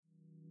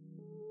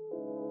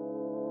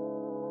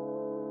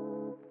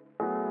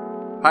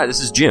Hi,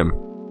 this is Jim.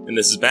 And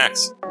this is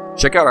Max.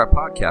 Check out our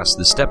podcast,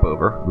 The Step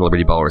Over, the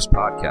Liberty Ballers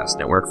Podcast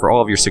Network, for all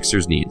of your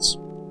Sixers needs.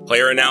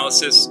 Player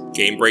analysis,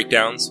 game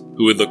breakdowns,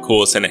 who would look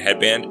coolest in a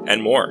headband,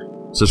 and more.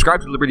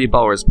 Subscribe to Liberty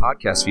Ballers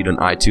podcast feed on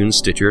iTunes,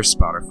 Stitcher,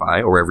 Spotify,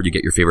 or wherever you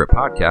get your favorite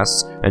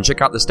podcasts, and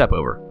check out The Step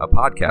Over, a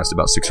podcast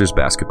about Sixers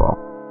basketball.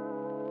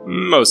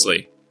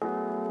 Mostly.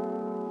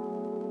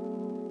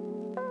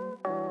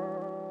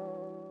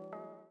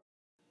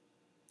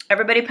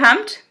 Everybody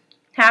pumped?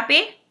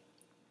 Happy?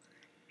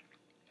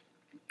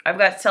 I've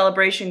got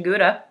Celebration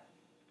Gouda.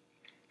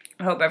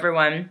 I hope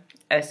everyone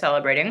is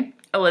celebrating.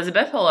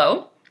 Elizabeth,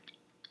 hello.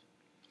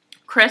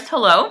 Chris,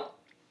 hello.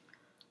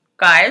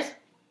 Guys,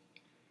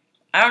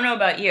 I don't know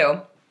about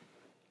you,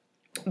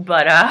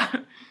 but that's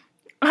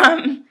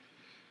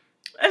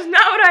not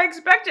what I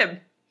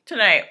expected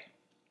tonight.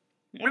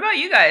 What about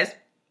you guys?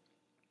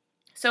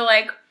 So,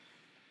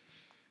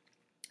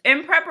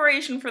 in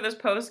preparation for this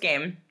post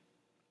game,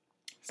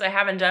 so I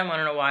haven't done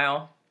one in a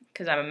while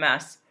because I'm a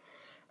mess.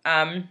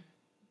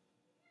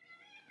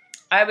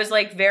 I was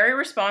very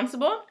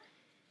responsible,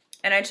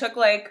 and I took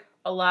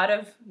a lot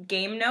of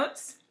game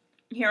notes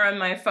here on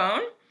my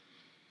phone.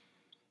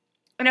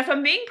 And if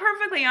I'm being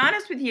perfectly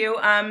honest with you,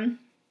 I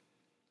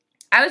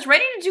was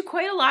ready to do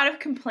quite a lot of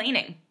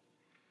complaining.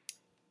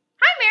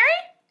 Hi,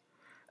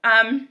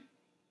 Mary.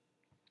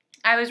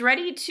 I was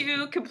ready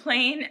to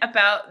complain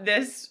about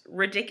this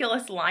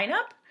ridiculous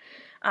lineup.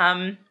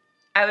 I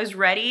was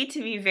ready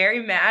to be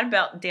very mad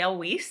about Dale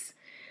Weiss.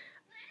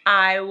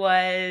 I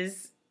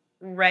was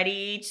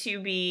ready to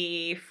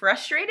be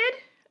frustrated.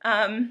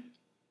 I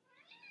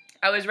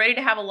was ready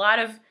to have a lot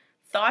of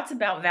thoughts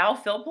about Val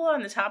Filppula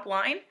on the top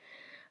line.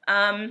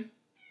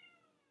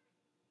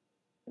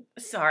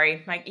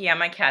 Sorry,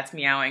 my cat's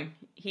meowing.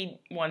 He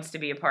wants to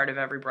be a part of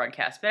every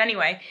broadcast. But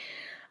anyway,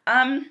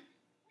 everything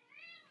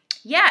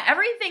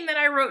that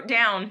I wrote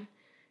down,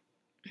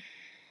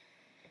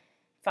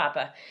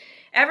 Fapa,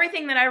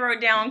 everything that I wrote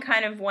down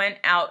kind of went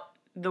out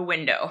the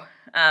window.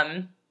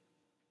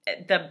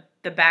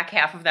 The back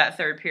half of that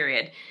third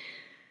period.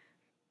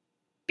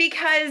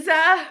 Because,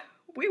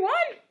 we won.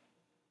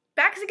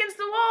 Backs against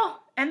the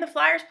wall. And the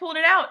Flyers pulled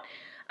it out.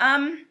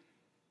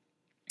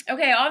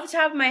 Okay, off the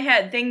top of my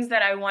head, things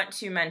that I want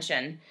to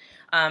mention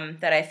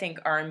that I think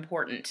are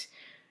important.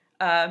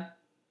 Valtteri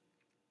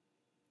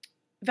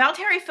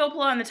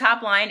Filppula on the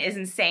top line is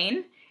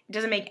insane. It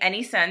doesn't make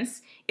any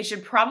sense. It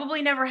should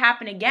probably never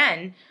happen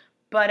again.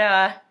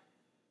 But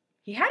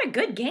he had a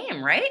good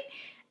game, right?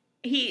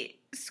 He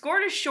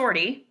scored a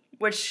shorty,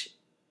 which,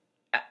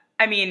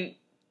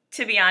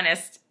 to be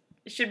honest,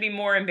 should be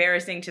more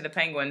embarrassing to the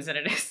Penguins than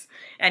it is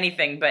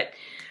anything. But,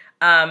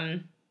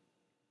 I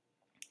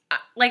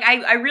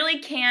really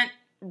can't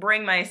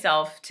bring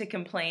myself to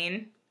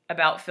complain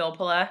about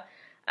Filppula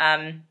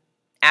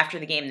after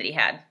the game that he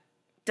had.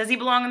 Does he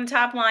belong on the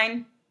top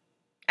line?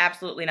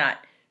 Absolutely not.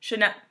 Should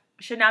not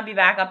be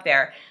back up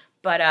there.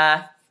 But,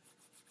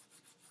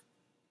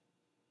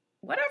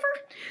 whatever.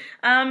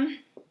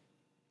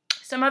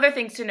 Some other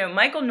things to know.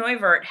 Michael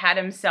Neuvirth had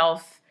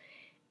himself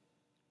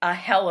a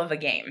hell of a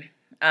game.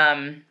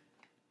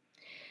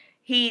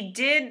 He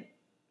did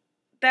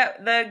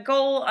the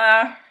goal.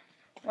 Let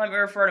me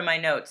refer to my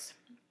notes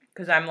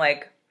because I'm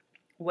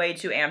way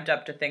too amped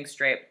up to think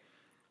straight.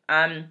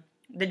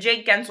 The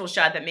Jake Gensel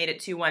shot that made it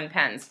 2-1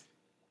 Pens.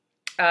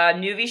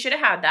 Nuvi should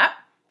have had that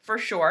for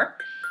sure.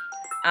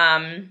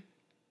 But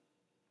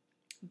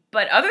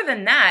other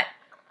than that,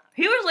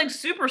 he was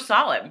super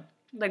solid,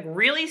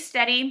 really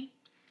steady.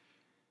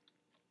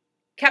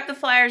 Kept the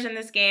Flyers in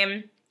this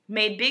game,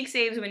 made big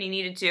saves when he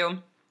needed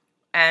to,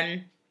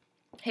 and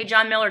hey,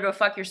 John Miller, go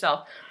fuck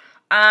yourself.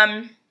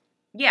 Okay,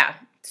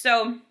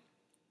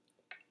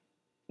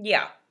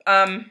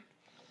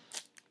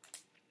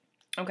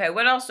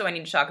 what else do I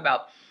need to talk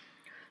about?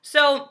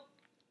 So,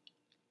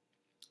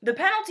 the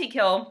penalty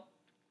kill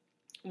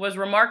was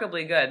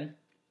remarkably good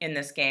in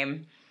this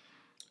game,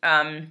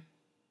 and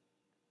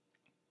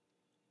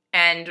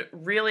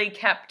really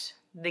kept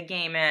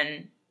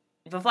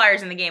the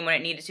Flyers in the game when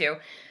it needed to.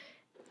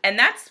 And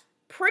that's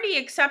pretty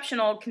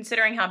exceptional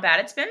considering how bad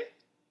it's been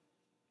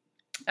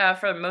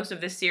for most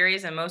of this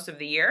series and most of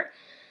the year.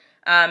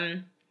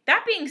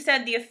 That being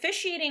said, the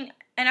officiating,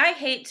 and I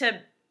hate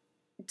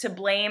to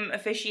blame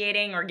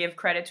officiating or give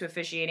credit to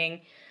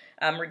officiating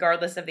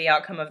regardless of the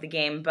outcome of the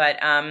game, but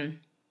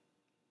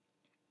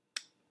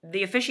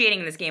the officiating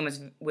in this game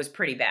was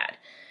pretty bad.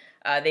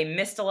 They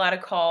missed a lot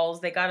of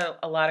calls. They got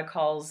a lot of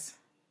calls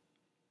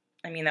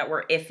that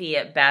were iffy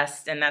at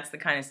best, and that's the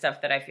kind of stuff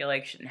that I feel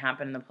shouldn't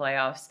happen in the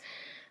playoffs.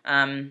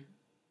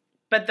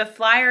 But the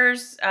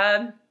Flyers,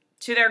 to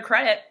their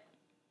credit,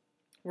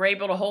 were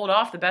able to hold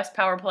off the best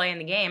power play in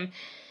the game.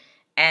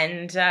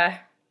 And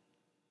I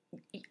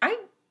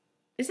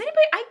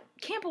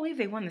can't believe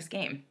they won this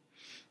game.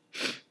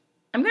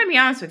 I'm going to be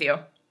honest with you.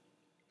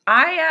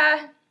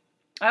 I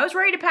was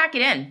ready to pack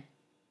it in.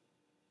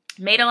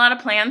 Made a lot of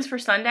plans for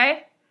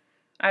Sunday.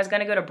 I was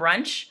going to go to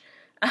brunch.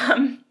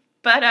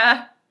 But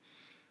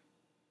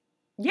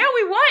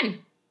we won.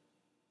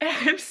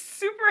 I'm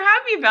super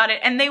happy about it.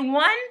 And they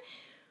won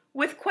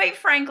with, quite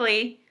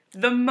frankly,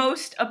 the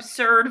most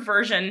absurd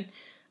version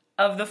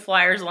of the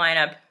Flyers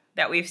lineup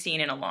that we've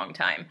seen in a long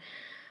time.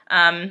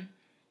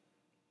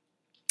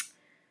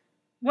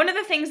 One of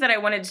the things that I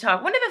wanted to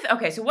talk, one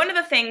of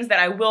the things that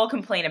I will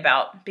complain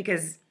about,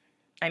 because,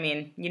 I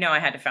mean, I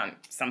had to find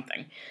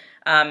something.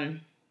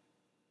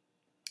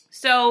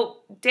 So,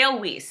 Dale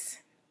Weise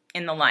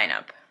in the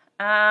lineup.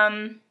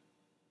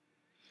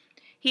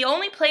 He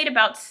only played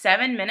about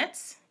 7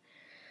 minutes,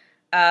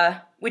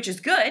 which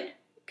is good,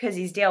 because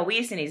he's Dale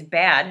Weise and he's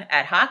bad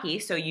at hockey,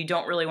 so you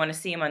don't really want to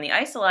see him on the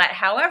ice a lot.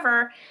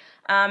 However,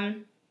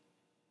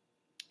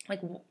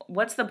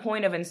 what's the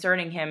point of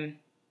inserting him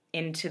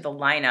into the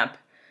lineup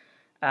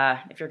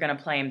if you're going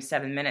to play him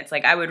 7 minutes?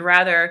 I would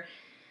rather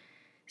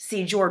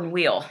see Jordan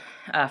Weal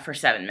for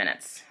 7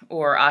 minutes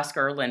or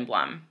Oscar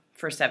Lindblom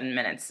for 7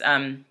 minutes.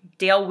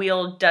 Dale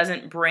Weal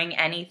doesn't bring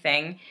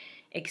anything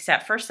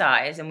except for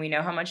size, and we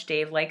know how much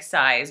Dave likes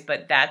size,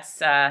 but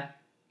that's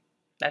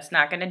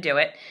not going to do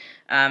it.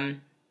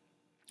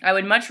 I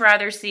would much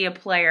rather see a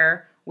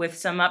player with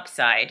some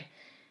upside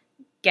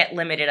get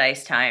limited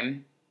ice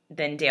time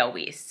than Dale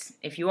Weise.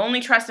 If you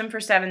only trust him for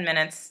 7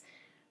 minutes,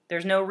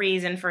 there's no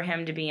reason for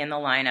him to be in the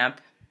lineup.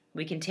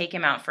 We can take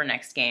him out for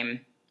next game.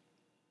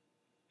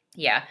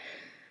 Yeah.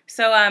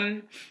 So,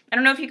 I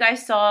don't know if you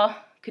guys saw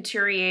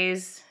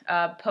Couturier's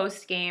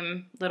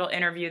post-game little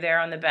interview there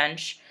on the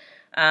bench.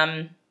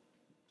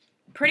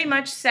 Pretty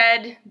much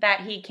said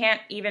that he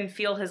can't even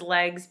feel his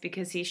legs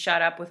because he's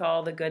shot up with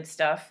all the good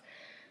stuff.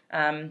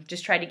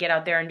 Just tried to get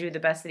out there and do the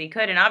best that he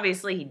could, and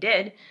obviously he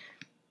did.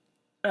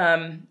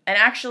 And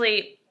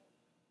actually,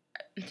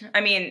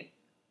 I mean,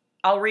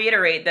 I'll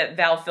reiterate that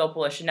Val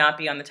Filppula should not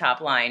be on the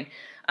top line.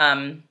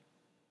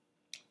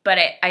 But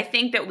I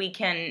think that we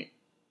can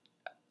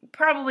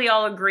probably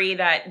all agree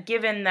that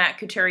given that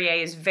Couturier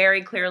is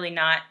very clearly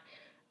not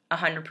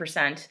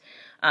 100%,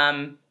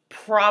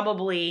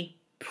 probably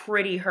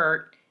pretty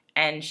hurt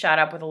and shot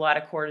up with a lot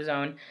of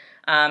cortisone,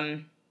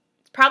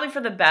 it's probably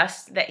for the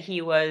best that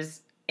he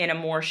was in a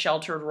more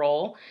sheltered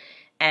role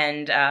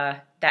and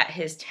that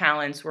his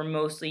talents were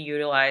mostly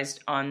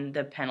utilized on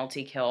the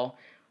penalty kill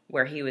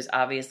where he was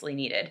obviously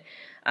needed.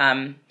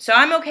 So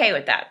I'm okay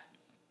with that.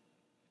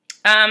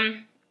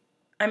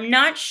 I'm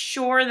not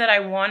sure that I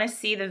want to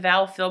see the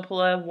Val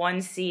Filppula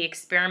 1C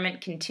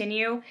experiment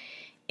continue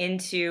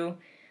into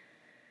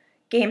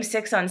Game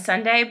 6 on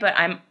Sunday, but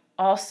I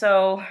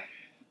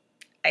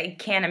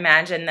can't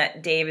imagine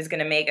that Dave is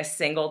going to make a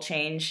single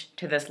change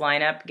to this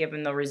lineup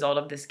given the result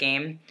of this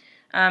game,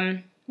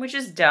 which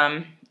is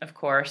dumb, of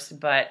course,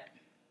 but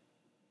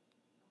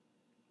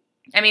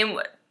I mean,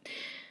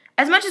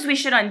 as much as we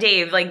shit on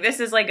Dave, this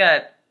is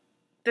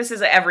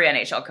every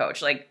NHL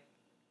coach.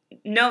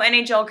 No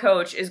NHL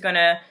coach is going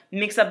to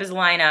mix up his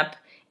lineup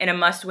in a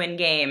must-win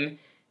game,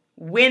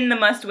 win the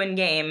must-win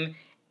game,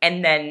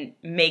 and then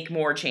make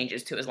more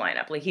changes to his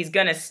lineup. He's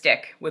going to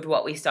stick with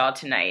what we saw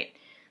tonight.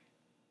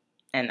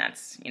 And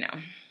that's,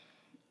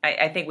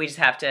 I think we just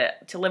have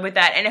to live with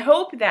that and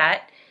hope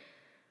that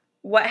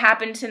what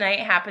happened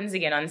tonight happens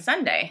again on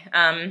Sunday.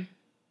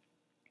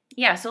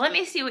 Yeah, so let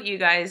me see what you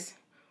guys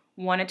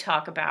want to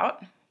talk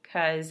about,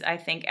 because I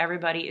think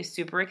everybody is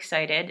super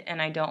excited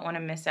and I don't want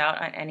to miss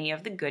out on any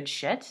of the good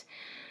shit.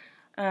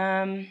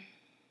 Let's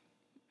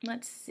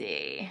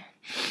see.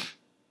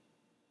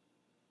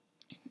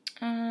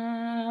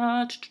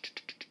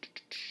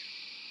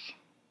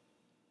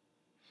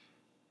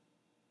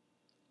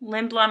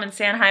 Lindblom and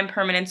Sanheim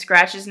permanent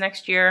scratches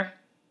next year.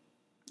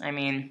 I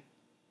mean,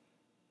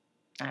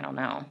 I don't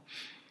know.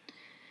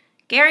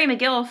 Gary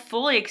McGill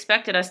fully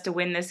expected us to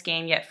win this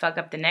game yet fuck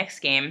up the next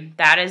game.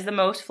 That is the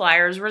most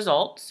Flyers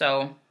result,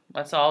 so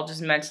let's all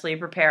just mentally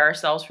prepare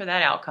ourselves for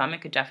that outcome. It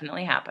could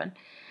definitely happen.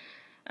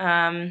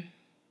 I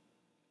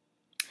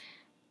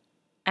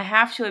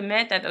have to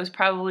admit that was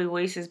probably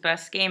Weise's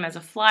best game as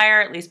a Flyer,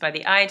 at least by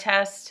the eye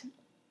test.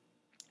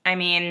 I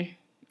mean,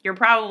 you're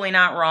probably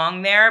not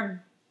wrong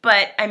there,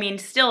 but, I mean,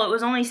 still, it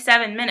was only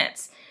 7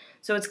 minutes.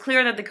 So it's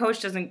clear that the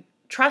coach doesn't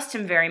trust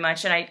him very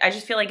much, and I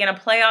just feel like in a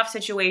playoff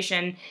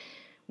situation,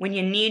 when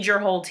you need your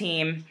whole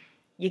team,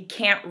 you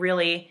can't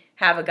really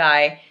have a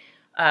guy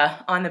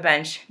on the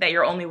bench that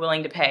you're only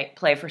willing to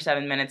play for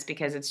 7 minutes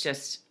because it's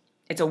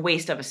a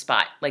waste of a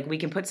spot. We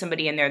can put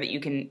somebody in there that you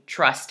can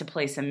trust to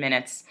play some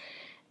minutes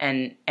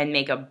and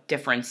make a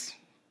difference.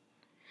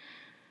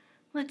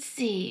 Let's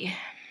see.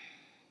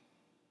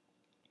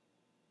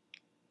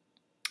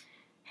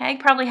 Hague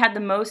probably had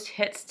the most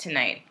hits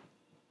tonight.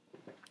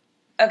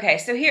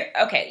 Let's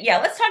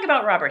talk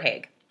about Robert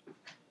Hague.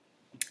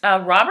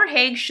 Robert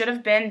Hague should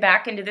have been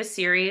back into this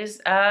series.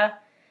 He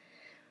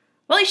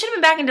should have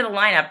been back into the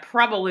lineup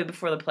probably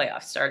before the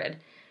playoffs started.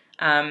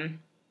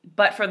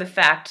 But for the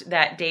fact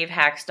that Dave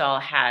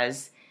Haxtell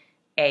has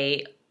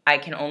I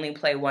can only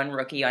play one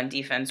rookie on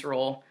defense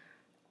rule,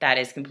 that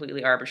is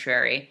completely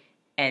arbitrary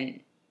and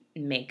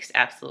makes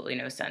absolutely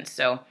no sense.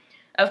 So,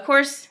 of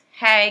course,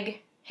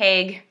 Hague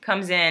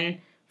comes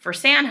in for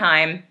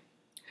Sanheim,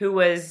 who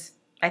was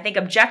I think,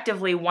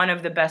 objectively one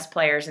of the best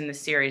players in the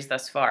series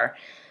thus far.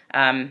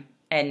 And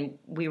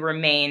we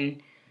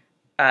remain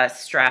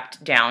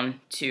strapped down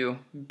to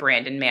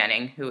Brandon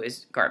Manning, who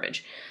is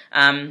garbage.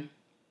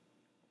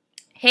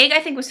 Hague, I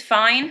think, was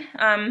fine.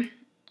 I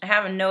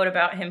have a note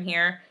about him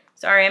here.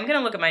 Sorry, I'm going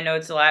to look at my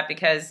notes a lot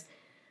because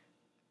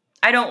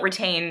I don't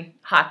retain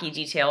hockey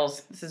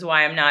details. This is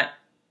why I'm not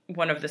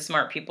one of the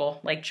smart people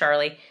like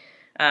Charlie.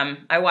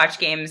 I watch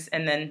games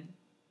and then,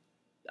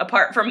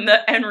 apart from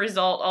the end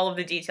result, all of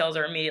the details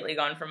are immediately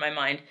gone from my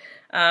mind.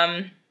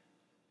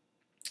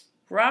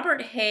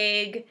 Robert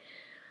Hague,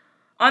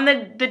 on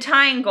the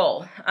tying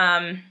goal,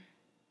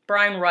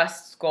 Brian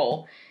Rust's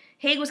goal,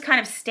 Hague was kind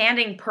of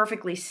standing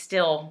perfectly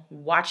still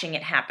watching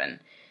it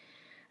happen.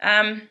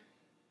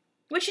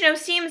 Which,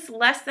 seems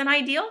less than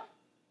ideal.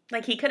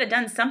 Like, he could have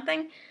done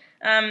something.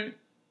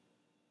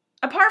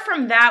 Apart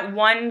from that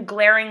one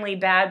glaringly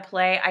bad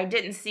play, I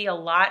didn't see a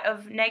lot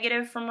of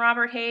negative from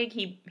Robert Hague.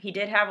 He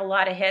did have a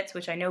lot of hits,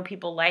 which I know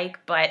people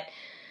like, but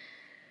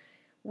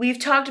we've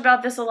talked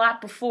about this a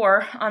lot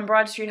before on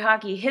Broad Street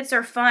Hockey. Hits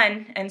are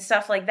fun and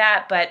stuff like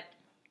that, but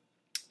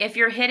if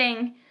you're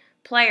hitting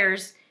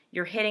players,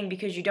 you're hitting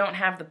because you don't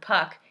have the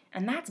puck,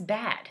 and that's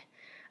bad.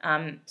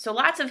 So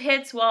lots of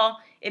hits, while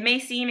it may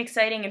seem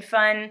exciting and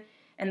fun,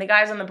 and the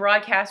guys on the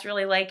broadcast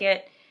really like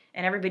it,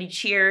 and everybody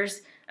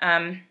cheers.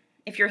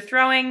 If you're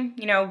throwing,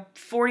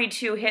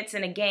 42 hits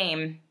in a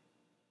game,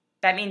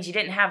 that means you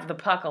didn't have the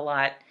puck a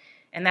lot,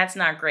 and that's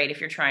not great if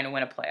you're trying to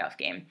win a playoff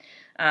game.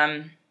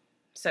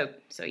 So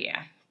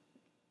yeah.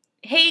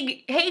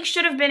 Hague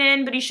should have been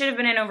in, but he should have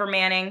been in over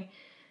Manning.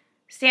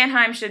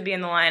 Sanheim should be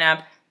in the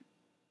lineup.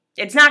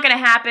 It's not going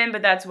to happen,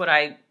 but that's what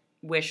I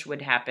wish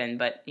would happen,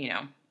 but,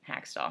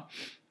 Hackstall.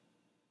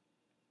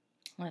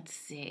 Let's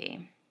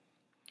see.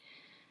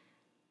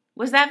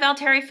 Was that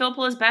Valtteri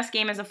Filppula's best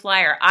game as a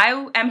Flyer?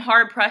 I am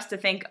hard-pressed to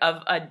think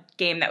of a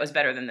game that was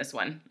better than this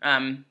one.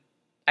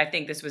 I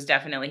think this was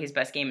definitely his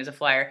best game as a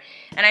Flyer.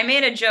 And I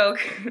made a joke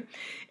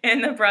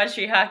in the Broad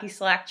Street Hockey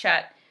Slack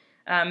chat.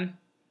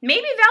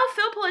 Maybe Val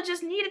Filppula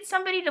just needed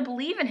somebody to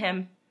believe in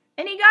him.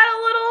 And he got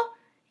a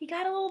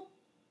little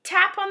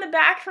tap on the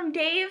back from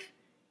Dave.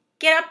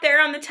 Get up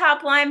there on the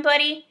top line,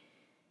 buddy.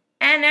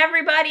 And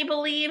everybody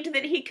believed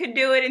that he could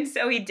do it, and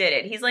so he did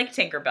it. He's like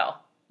Tinkerbell.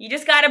 You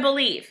just gotta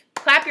believe.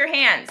 Clap your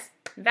hands.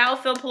 Val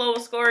Filppula will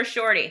score a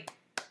shorty.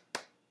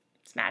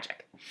 It's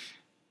magic.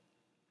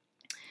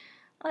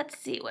 Let's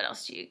see, what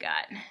else do you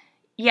got?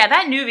 Yeah,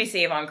 that Nuvi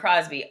save on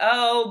Crosby.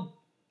 Oh,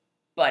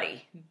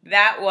 buddy.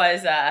 That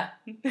was that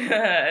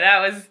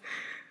was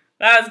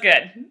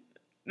good.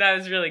 That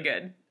was really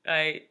good.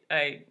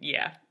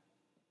 Yeah.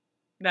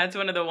 That's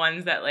one of the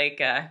ones that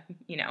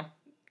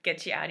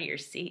gets you out of your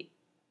seat.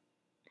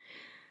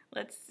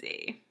 Let's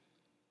see.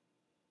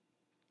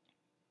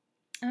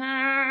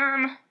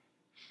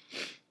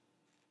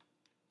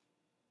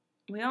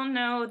 We all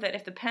know that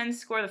if the Pens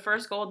score the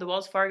first goal at the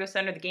Wells Fargo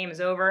Center, the game is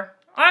over.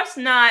 Let's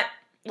not.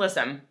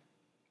 Listen.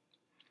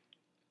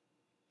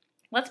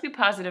 Let's be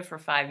positive for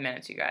 5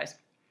 minutes, you guys.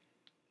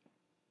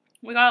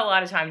 We got a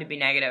lot of time to be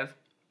negative.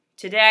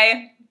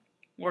 Today,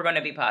 we're going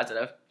to be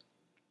positive.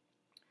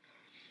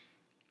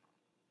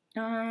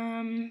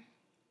 Do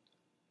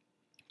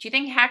you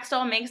think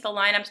Hackstall makes the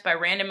lineups by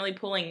randomly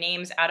pulling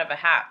names out of a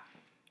hat?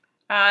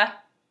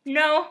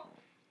 No.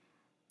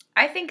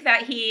 I think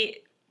that he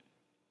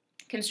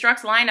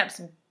constructs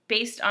lineups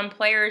based on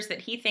players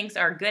that he thinks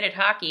are good at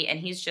hockey, and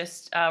he's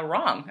just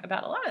wrong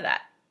about a lot of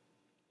that.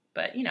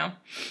 But,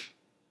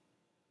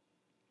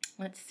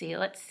 let's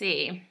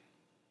see.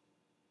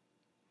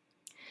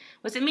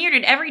 Was it me, or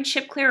did every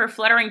chip clear or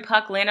fluttering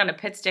puck land on a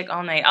pit stick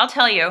all night? I'll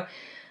tell you,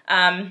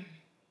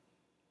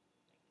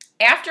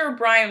 after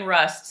Brian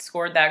Rust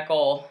scored that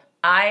goal,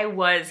 I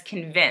was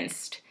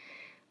convinced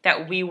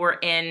that we were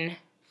in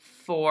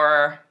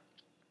for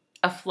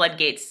a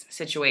floodgates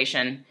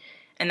situation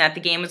and that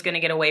the game was going to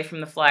get away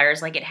from the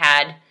Flyers like it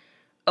had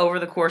over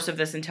the course of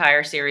this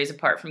entire series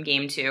apart from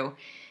Game 2.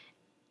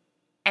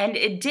 And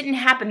it didn't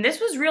happen. This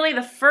was really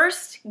the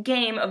first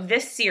game of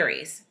this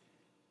series.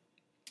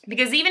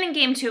 Because even in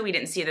Game 2, we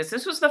didn't see this.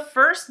 This was the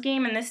first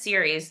game in this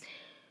series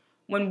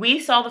when we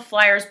saw the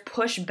Flyers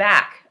push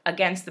back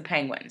against the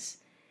Penguins.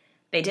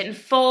 They didn't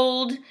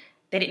fold.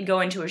 They didn't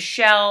go into a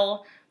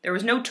shell. There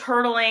was no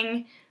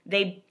turtling.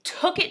 They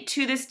took it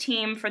to this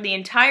team for the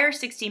entire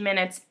 60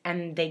 minutes,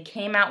 and they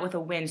came out with a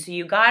win. So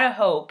you gotta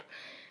hope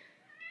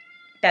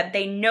that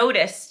they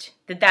noticed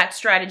that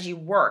strategy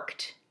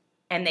worked,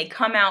 and they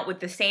come out with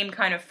the same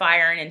kind of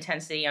fire and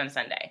intensity on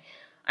Sunday.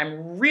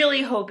 I'm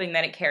really hoping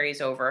that it carries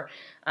over.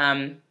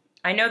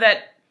 I know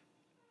that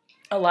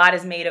a lot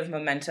is made of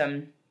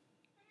momentum.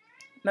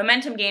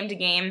 Momentum game to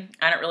game,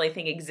 I don't really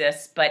think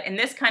exists, but in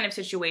this kind of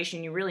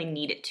situation, you really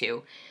need it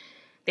to.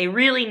 They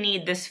really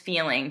need this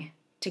feeling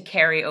to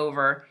carry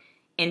over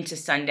into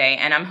Sunday,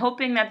 and I'm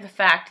hoping that the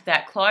fact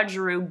that Claude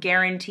Giroux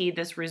guaranteed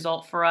this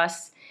result for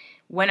us,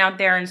 went out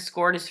there and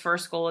scored his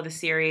first goal of the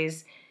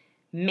series,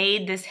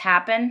 made this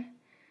happen.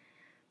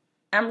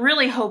 I'm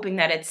really hoping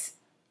that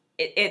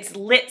it's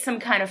lit some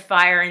kind of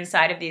fire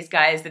inside of these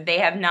guys that they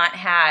have not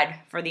had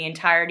for the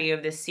entirety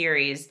of this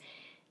series,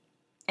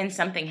 and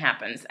something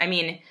happens. I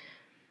mean,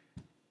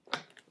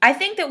 I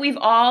think that we've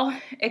all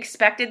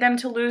expected them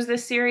to lose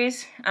this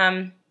series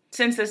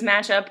since this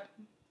matchup,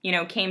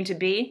 came to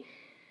be.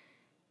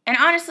 And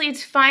honestly,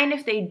 it's fine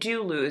if they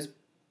do lose,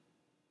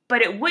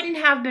 but it wouldn't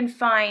have been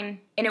fine,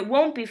 and it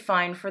won't be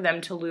fine for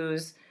them to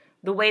lose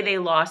the way they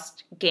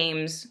lost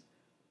games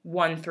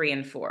 1, 3,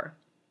 and 4.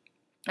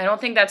 I don't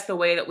think that's the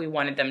way that we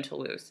wanted them to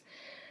lose.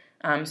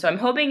 So I'm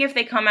hoping if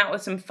they come out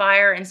with some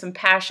fire and some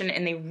passion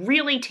and they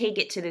really take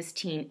it to this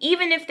team,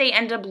 even if they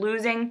end up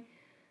losing,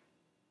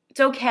 it's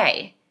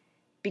okay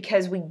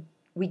because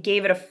we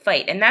gave it a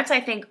fight. And that's, I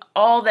think,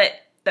 all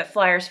that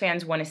Flyers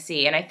fans want to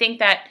see. And I think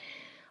that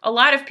a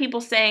lot of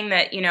people saying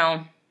that,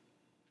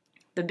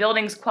 the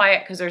building's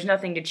quiet because there's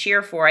nothing to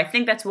cheer for, I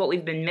think that's what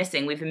we've been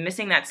missing. We've been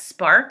missing that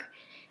spark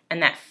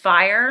and that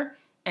fire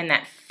and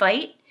that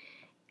fight.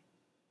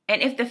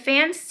 And if the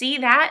fans see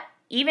that,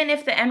 even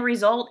if the end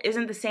result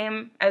isn't the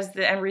same as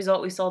the end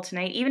result we saw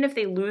tonight, even if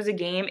they lose a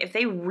game, if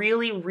they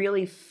really,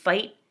 really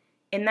fight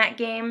in that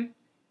game,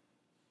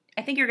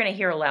 I think you're going to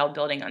hear a loud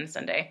building on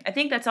Sunday. I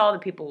think that's all the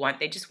people want.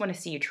 They just want to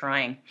see you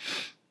trying.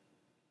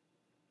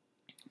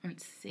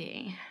 Let's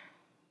see.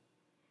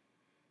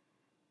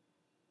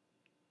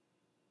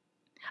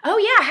 Oh,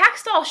 yeah,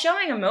 Hackstall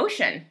showing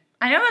emotion.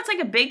 I know that's like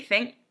a big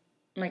thing.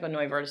 Michael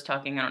Neuvert is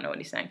talking. I don't know what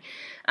he's saying.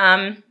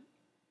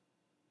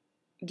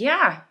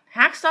 Yeah,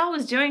 Hackstall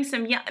was doing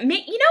some... You know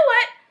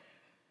what?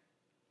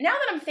 Now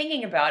that I'm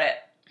thinking about it.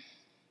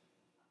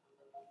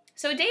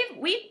 So, Dave,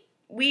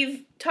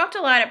 we've talked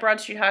a lot at Broad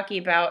Street Hockey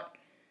about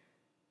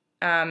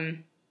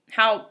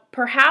how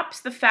perhaps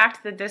the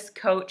fact that this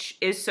coach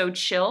is so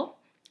chill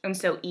and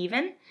so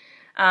even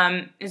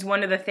is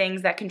one of the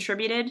things that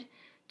contributed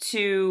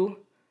to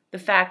the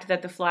fact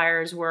that the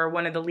Flyers were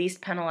one of the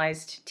least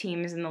penalized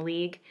teams in the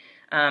league,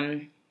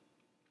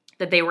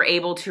 that they were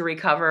able to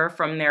recover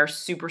from their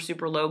super,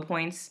 super low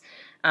points,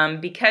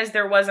 because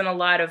there wasn't a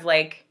lot of,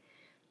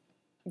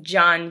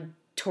 John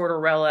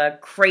Tortorella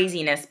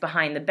craziness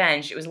behind the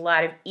bench. It was a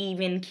lot of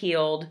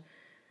even-keeled,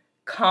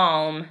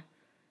 calm,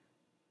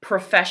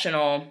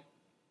 professional,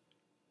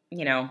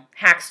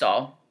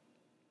 Hackstall.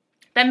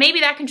 That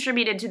maybe that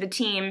contributed to the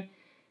team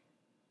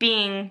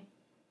being,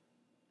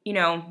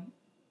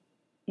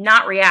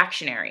 not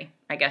reactionary,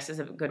 I guess is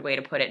a good way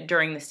to put it,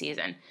 during the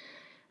season.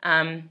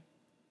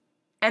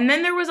 And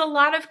then there was a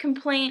lot of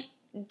complaint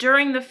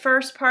during the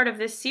first part of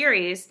this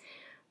series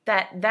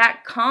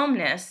that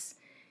calmness,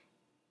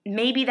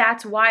 maybe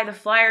that's why the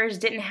Flyers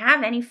didn't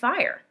have any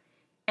fire.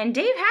 And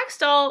Dave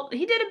Hackstall,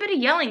 he did a bit of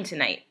yelling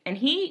tonight, and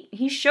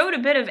he showed a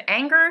bit of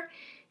anger.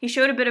 He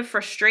showed a bit of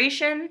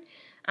frustration.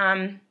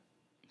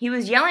 He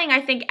was yelling,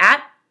 I think,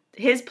 at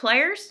his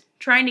players,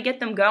 trying to get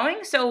them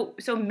going. So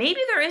maybe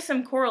there is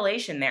some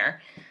correlation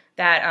there,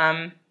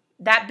 that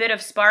that bit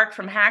of spark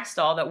from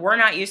Hackstall that we're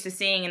not used to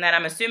seeing and that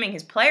I'm assuming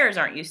his players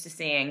aren't used to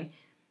seeing,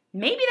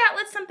 maybe that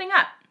lit something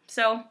up.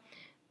 So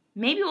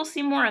maybe we'll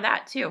see more of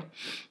that too.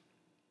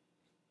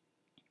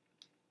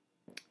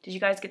 Did you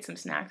guys get some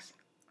snacks?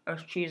 Oh,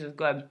 cheese is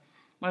good.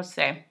 Let's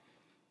say.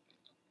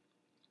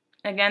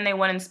 Again, they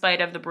won in spite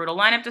of the brutal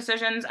lineup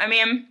decisions. I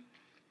mean,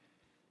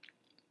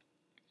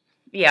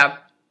 yeah.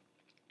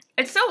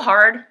 It's so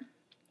hard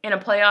in a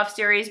playoff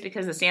series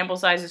because the sample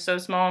size is so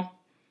small.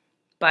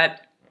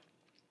 But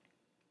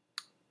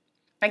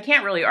I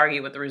can't really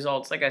argue with the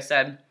results, like I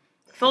said.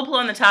 Filppula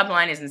on the top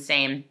line is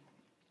insane.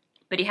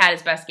 But he had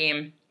his best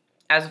game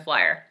as a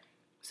Flyer.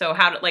 So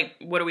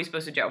what are we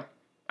supposed to do?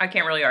 I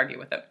can't really argue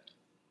with it.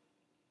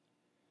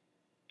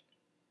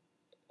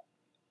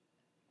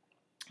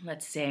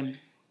 Let's see.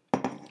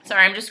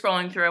 Sorry, I'm just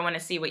scrolling through. I want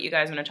to see what you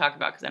guys want to talk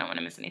about because I don't want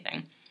to miss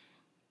anything.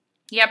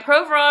 Yeah,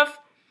 Provorov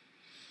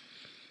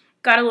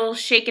got a little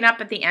shaken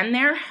up at the end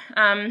there.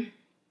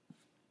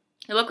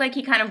 It looked like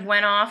he kind of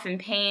went off in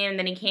pain, and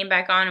then he came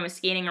back on and was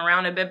skating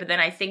around a bit, but then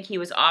I think he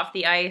was off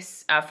the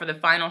ice for the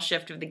final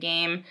shift of the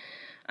game.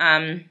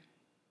 I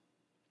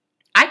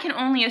can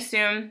only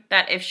assume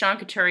that if Sean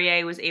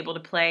Couturier was able to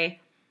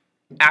play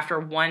after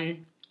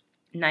one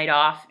night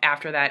off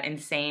after that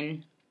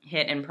insane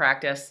hit in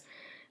practice,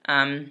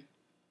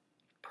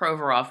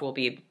 Provorov will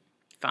be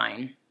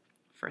fine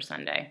for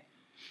Sunday.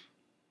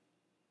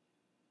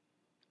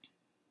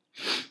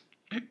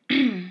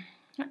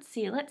 Let's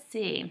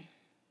see.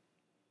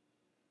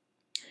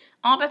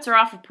 All bets are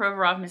off if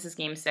Provorov misses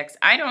Game 6.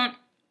 I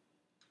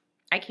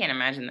can't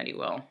imagine that he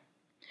will.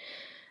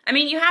 I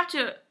mean, you have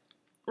to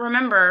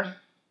remember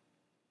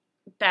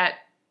that,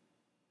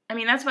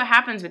 that's what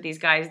happens with these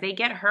guys. They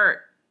get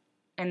hurt,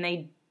 and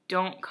they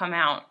don't come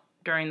out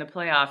during the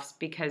playoffs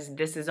because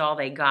this is all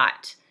they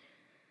got.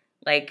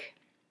 What,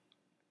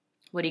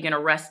 are you going to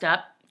rest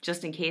up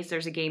just in case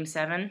there's a Game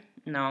 7?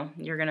 No,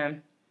 you're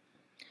going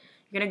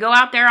to go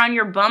out there on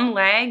your bum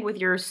leg with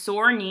your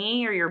sore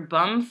knee or your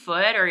bum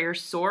foot or your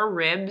sore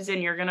ribs,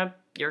 and you're going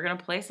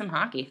to play some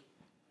hockey.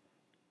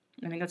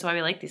 I think that's why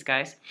we like these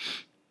guys.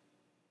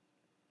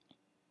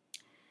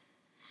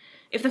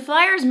 If the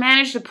Flyers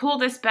manage to pull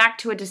this back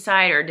to a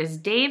decider, does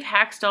Dave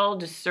Hakstol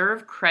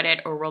deserve credit,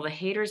 or will the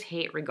haters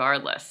hate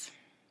regardless?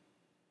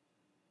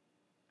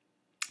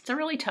 It's a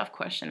really tough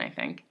question, I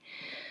think.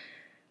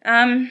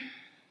 I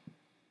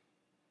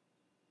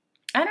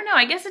don't know.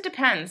 I guess it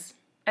depends.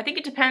 I think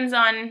it depends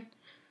on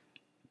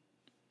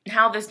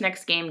how this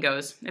next game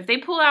goes. If they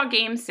pull out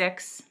Game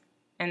 6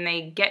 and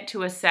they get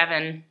to a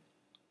 7,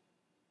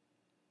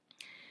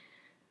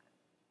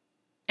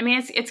 I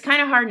mean, it's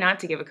kind of hard not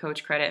to give a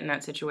coach credit in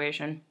that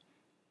situation.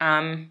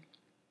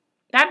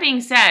 That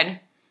being said,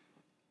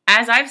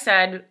 as I've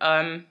said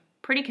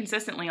pretty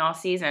consistently all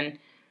season,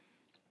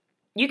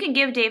 you can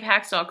give Dave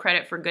Hakstol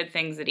credit for good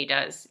things that he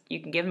does. You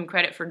can give him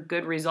credit for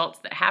good results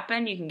that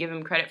happen. You can give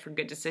him credit for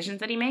good decisions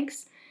that he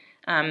makes.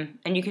 And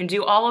you can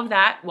do all of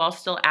that while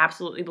still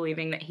absolutely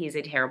believing that he's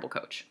a terrible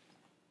coach.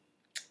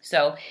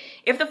 So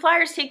if the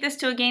Flyers take this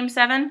to a Game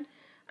 7,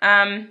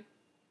 yeah,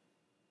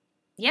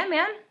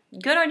 man,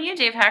 good on you,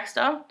 Dave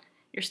Hakstol.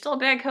 You're still a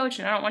bad coach,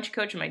 and I don't want you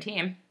coaching my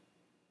team.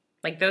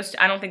 Like those,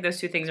 I don't think those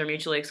two things are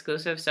mutually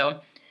exclusive.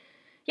 So,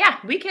 yeah,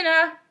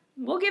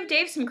 we'll give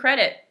Dave some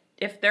credit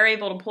if they're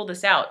able to pull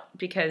this out,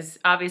 because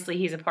obviously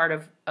he's a part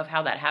of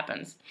how that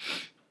happens.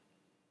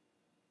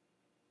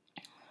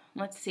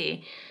 Let's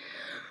see.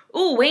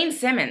 Ooh, Wayne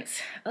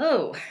Simmonds.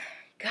 Oh,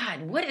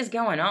 God, what is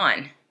going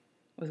on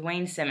with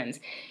Wayne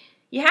Simmonds?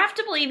 You have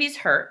to believe he's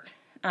hurt,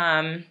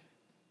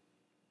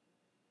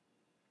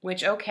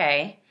 which,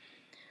 okay.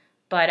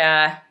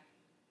 But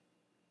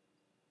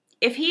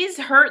if he's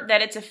hurt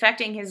that it's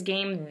affecting his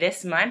game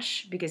this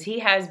much, because he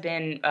has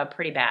been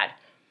pretty bad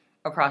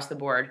across the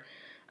board,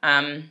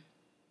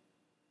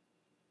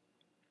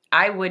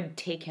 I would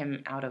take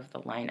him out of the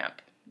lineup,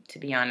 to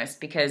be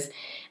honest, because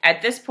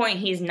at this point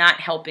he's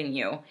not helping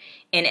you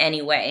in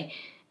any way.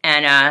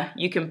 And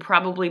you can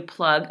probably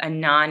plug a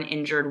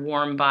non-injured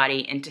warm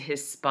body into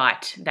his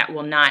spot that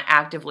will not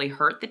actively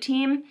hurt the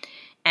team,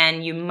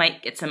 and you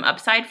might get some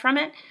upside from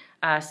it.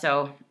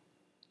 So,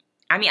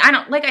 I mean,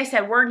 like I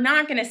said, we're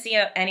not going to see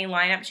any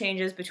lineup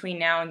changes between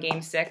now and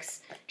Game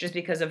 6 just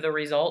because of the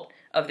result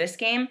of this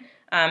game.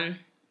 And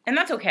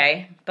that's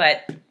okay,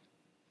 but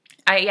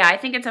I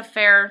think it's a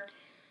fair...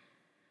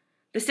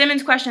 The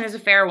Simmonds question is a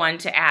fair one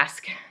to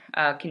ask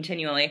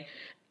continually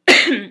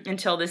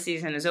until this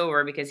season is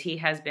over, because he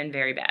has been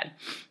very bad.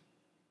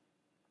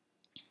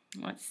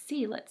 Let's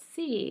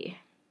see.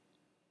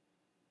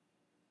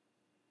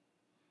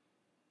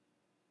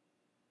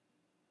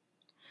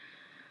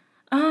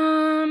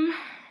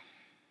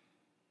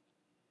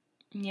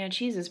 Yeah,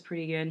 cheese is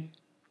pretty good.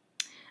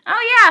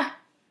 Oh, yeah.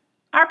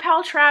 Our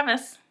pal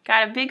Travis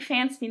got a big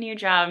fancy new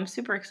job. I'm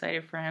super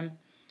excited for him.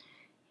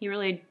 He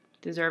really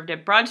deserved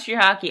it. Broad Street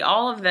Hockey,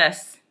 all of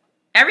this,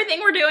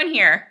 everything we're doing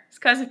here is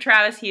because of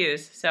Travis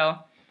Hughes. So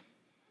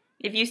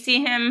if you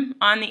see him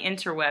on the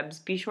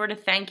interwebs, be sure to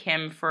thank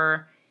him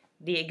for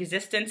the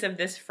existence of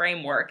this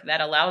framework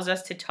that allows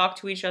us to talk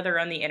to each other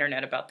on the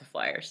internet about the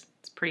Flyers.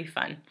 It's pretty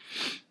fun.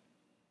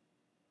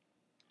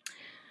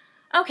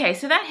 Okay,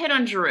 so that hit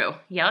on Giroux.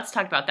 Yeah, let's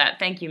talk about that.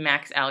 Thank you,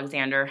 Max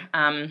Alexander.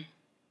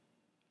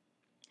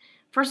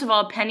 First of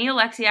all, Penny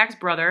Oleksiak's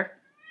brother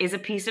is a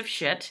piece of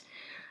shit.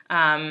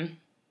 That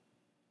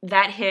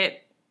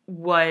hit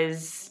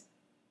was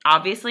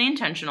obviously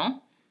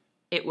intentional.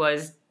 It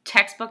was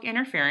textbook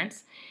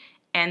interference,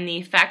 and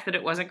the fact that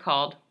it wasn't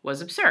called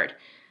was absurd.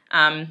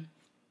 I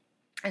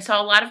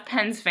saw a lot of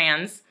Pens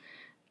fans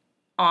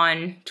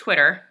on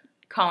Twitter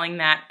calling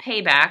that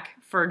payback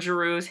for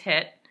Giroux's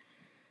hit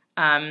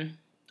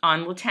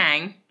on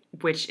Letang,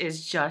 which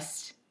is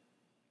just,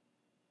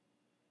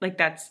 like,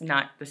 that's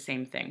not the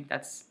same thing.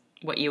 That's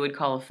what you would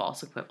call a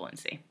false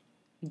equivalency.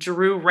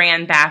 Giroux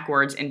ran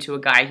backwards into a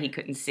guy he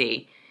couldn't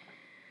see.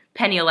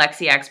 Penny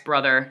Oleksiak's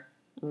brother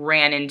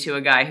ran into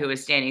a guy who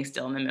was standing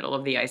still in the middle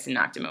of the ice and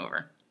knocked him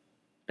over.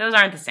 Those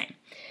aren't the same.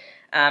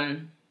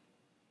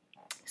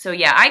 So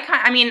yeah,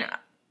 I mean,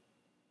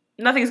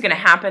 nothing's going to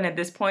happen at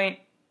this point,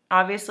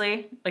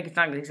 obviously. Like, it's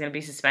not like he's going to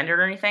be suspended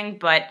or anything,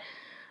 but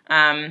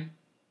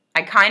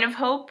I kind of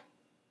hope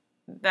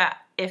that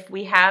if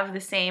we have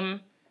the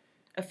same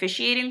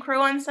officiating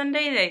crew on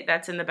Sunday,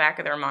 that's in the back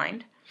of their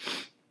mind.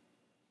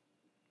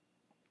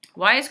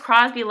 Why is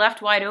Crosby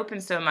left wide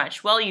open so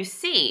much? Well, you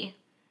see,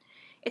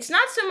 it's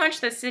not so much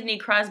that Sidney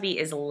Crosby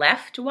is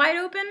left wide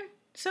open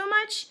so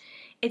much.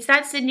 It's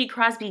that Sidney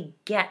Crosby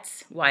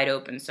gets wide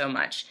open so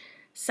much.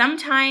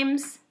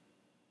 Sometimes,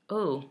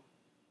 I'll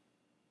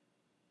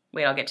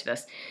get to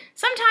this.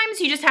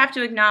 Sometimes you just have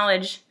to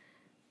acknowledge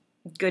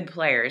good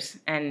players,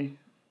 and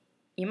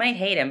you might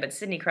hate him, but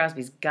Sidney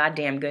Crosby's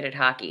goddamn good at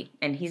hockey,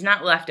 and he's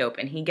not left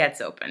open. He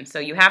gets open. So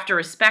you have to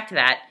respect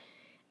that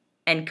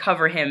and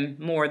cover him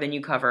more than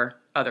you cover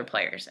other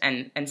players.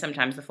 And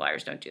sometimes the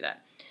Flyers don't do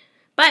that.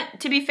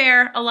 But to be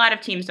fair, a lot of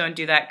teams don't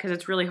do that because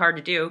it's really hard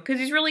to do because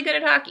he's really good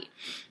at hockey.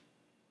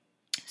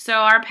 So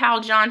our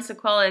pal John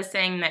Sequela is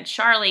saying that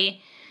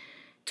Charlie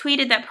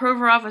tweeted that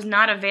Provorov was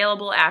not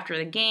available after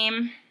the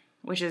game,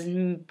 which is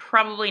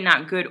probably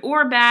not good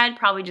or bad,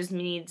 probably just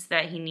means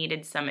that he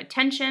needed some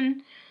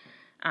attention.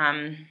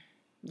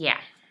 Yeah.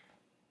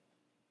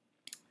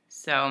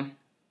 So,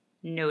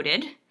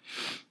 noted.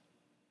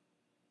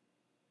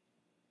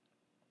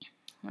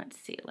 Let's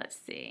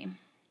see.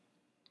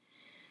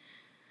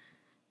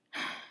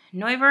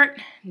 Neuwirth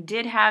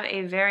did have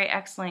a very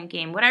excellent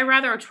game. Would I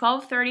rather a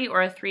 12:30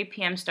 or a 3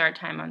 p.m. start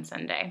time on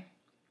Sunday?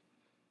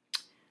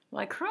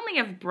 Well, I currently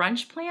have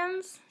brunch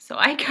plans, so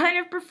I kind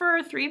of prefer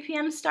a 3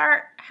 p.m.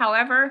 start.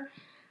 However,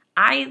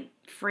 I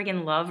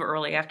friggin' love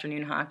early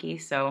afternoon hockey,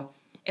 so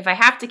if I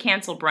have to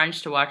cancel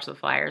brunch to watch the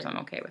Flyers, I'm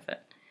okay with it.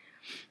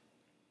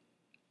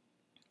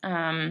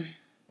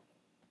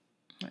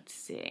 Let's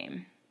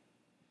see.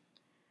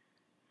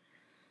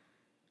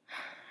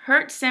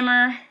 Hurt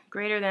Simmer,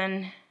 greater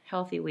than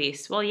healthy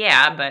Weiss. Well,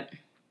 yeah, but,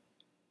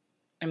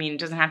 I mean, it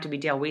doesn't have to be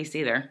Dale Weiss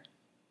either.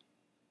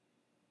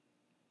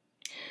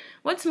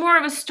 What's more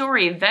of a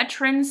story,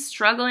 veterans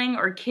struggling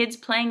or kids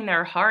playing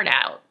their heart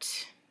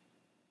out?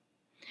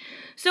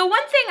 So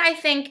one thing I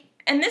think,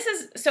 and this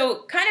is,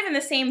 so kind of in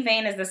the same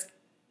vein as this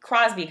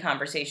Crosby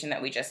conversation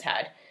that we just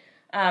had,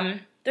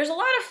 there's a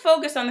lot of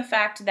focus on the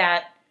fact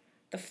that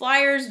the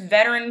Flyers'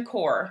 veteran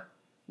core,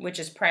 which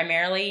is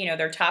primarily,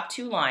 their top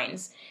two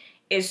lines,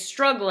 is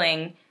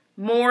struggling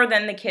more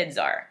than the kids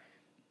are.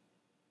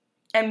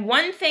 And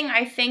one thing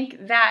I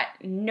think that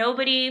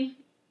nobody,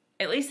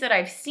 at least that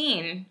I've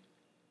seen,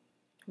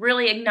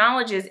 really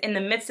acknowledges in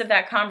the midst of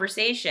that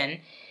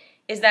conversation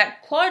is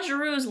that Claude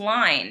Giroux's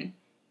line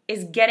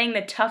is getting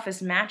the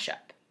toughest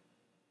matchup.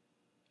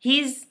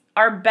 He's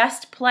our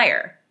best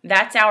player.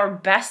 That's our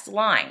best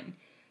line.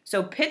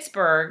 So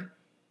Pittsburgh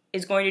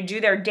is going to do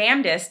their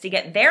damnedest to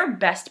get their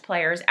best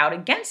players out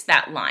against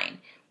that line,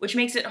 which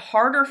makes it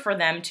harder for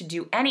them to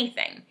do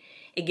anything.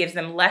 It gives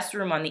them less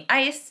room on the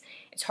ice.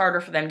 It's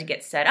harder for them to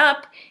get set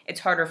up.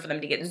 It's harder for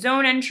them to get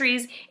zone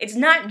entries. It's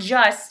not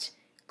just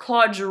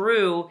Claude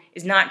Giroux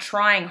is not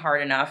trying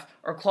hard enough,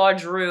 or Claude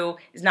Giroux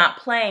is not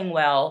playing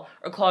well,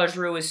 or Claude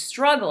Giroux is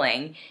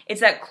struggling.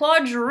 It's that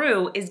Claude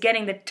Giroux is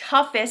getting the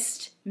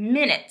toughest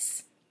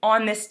minutes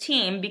on this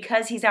team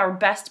because he's our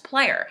best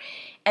player.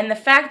 And the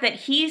fact that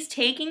he's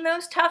taking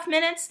those tough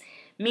minutes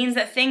means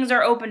that things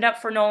are opened up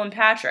for Nolan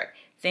Patrick.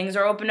 Things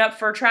are opened up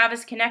for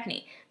Travis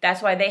Konecny.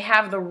 That's why they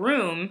have the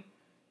room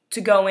to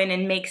go in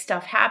and make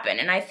stuff happen.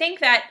 And I think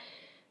that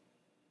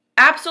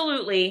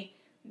absolutely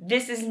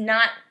this is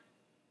not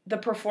the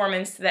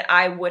performance that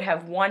I would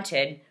have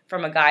wanted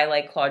from a guy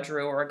like Claude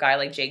Giroux or a guy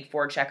like Jake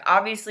Voracek.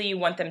 Obviously, you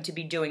want them to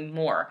be doing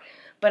more.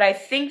 But I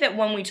think that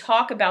when we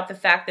talk about the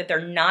fact that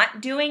they're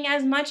not doing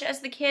as much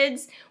as the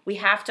kids, we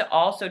have to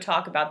also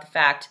talk about the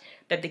fact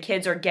that the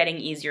kids are getting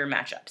easier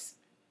matchups.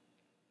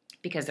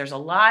 Because there's a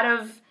lot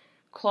of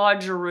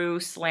Claude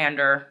Giroux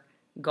slander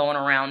going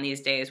around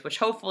these days, which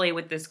hopefully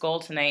with this goal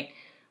tonight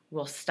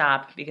will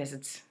stop because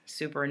it's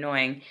super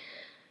annoying.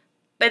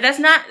 But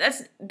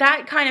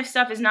that kind of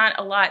stuff is not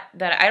a lot,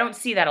 that I don't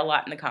see that a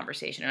lot in the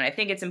conversation. And I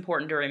think it's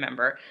important to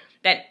remember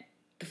that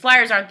the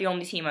Flyers aren't the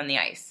only team on the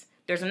ice.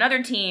 There's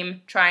another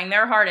team trying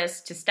their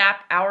hardest to stop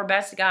our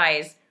best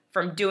guys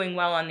from doing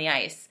well on the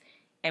ice.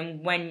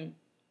 And when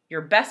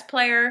your best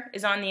player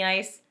is on the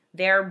ice,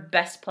 their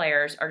best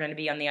players are going to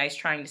be on the ice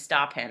trying to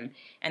stop him.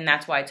 And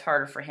that's why it's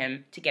harder for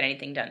him to get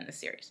anything done in this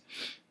series.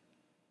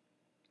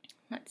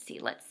 Let's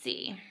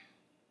see.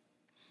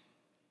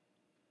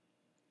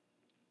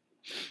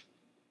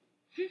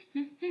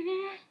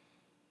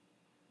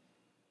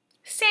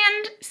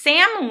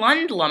 Sam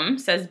Lundblom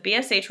says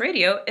BSH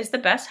Radio is the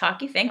best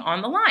hockey thing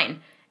on the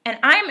line. And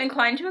I'm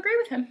inclined to agree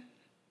with him.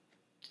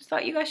 Just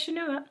thought you guys should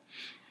know that.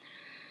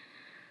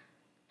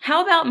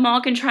 How about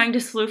Malkin trying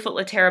to slew foot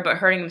Laterra but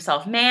hurting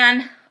himself?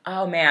 Man.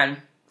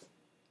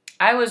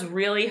 I was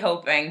really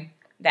hoping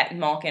that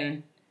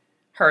Malkin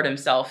hurt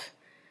himself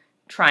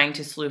trying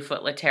to slew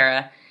foot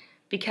Laterra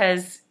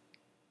because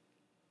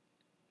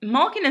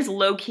Malkin is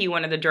low-key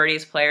one of the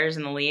dirtiest players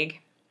in the league.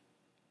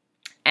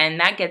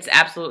 And that gets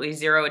absolutely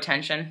zero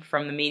attention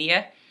from the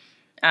media.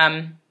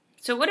 So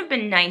it would have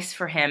been nice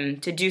for him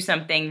to do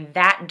something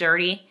that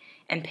dirty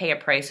and pay a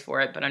price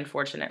for it. But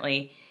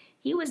unfortunately,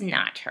 he was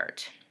not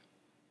hurt.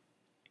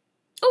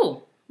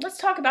 Ooh, let's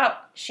talk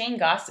about Shane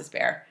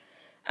Gostisbehere.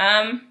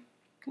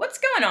 What's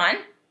going on?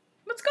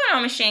 What's going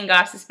on with Shane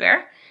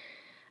Gostisbehere?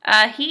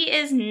 He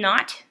is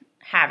not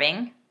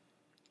having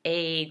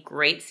a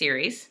great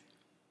series.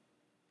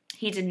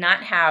 He did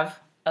not have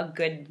a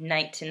good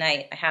night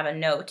tonight. I have a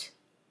note.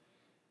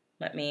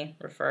 Let me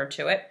refer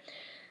to it.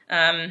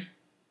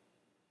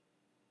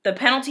 The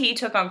penalty he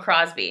took on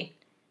Crosby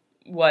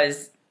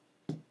was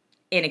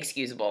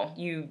inexcusable.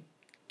 You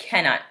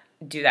cannot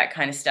do that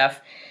kind of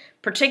stuff,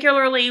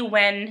 particularly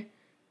when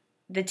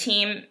the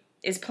team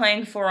is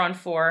playing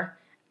 4-on-4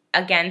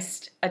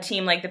 against a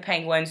team like the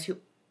Penguins, who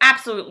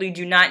absolutely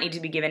do not need to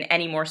be given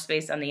any more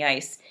space on the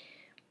ice.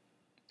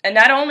 And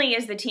not only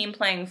is the team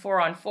playing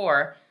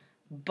 4-on-4,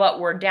 but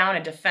we're down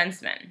a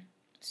defenseman.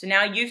 So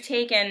now you've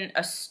taken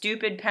a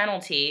stupid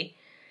penalty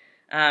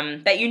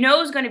that you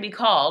know is going to be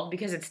called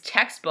because it's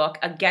textbook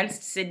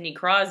against Sidney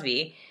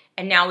Crosby,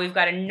 and now we've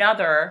got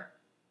another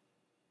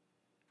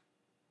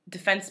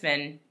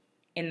defenseman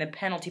in the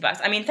penalty box.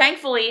 I mean,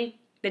 thankfully,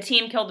 the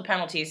team killed the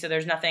penalty, so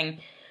there's nothing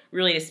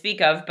really to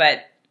speak of.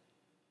 But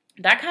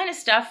that kind of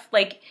stuff,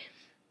 like,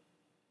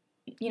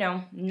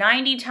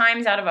 90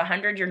 times out of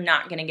 100, you're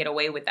not going to get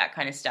away with that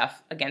kind of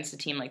stuff against a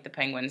team like the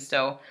Penguins.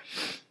 So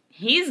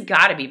he's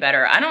got to be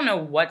better. I don't know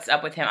what's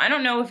up with him. I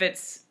don't know if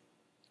it's,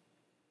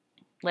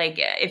 like,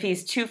 if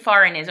he's too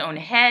far in his own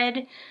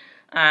head.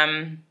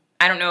 I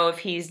don't know if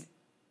he's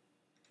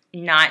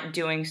not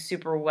doing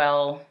super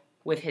well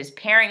with his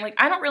pairing. Like,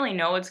 I don't really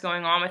know what's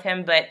going on with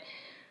him, but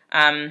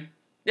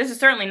this is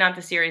certainly not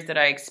the series that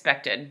I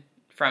expected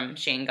from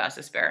Shane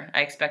Gostisbehere.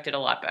 I expected a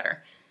lot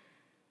better.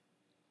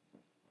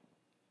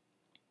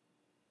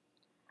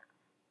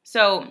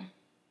 So,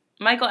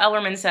 Michael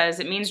Ellerman says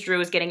it means Drew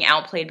is getting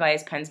outplayed by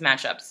his Pens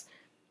matchups.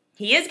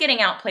 He is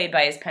getting outplayed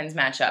by his Pens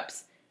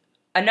matchups.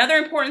 Another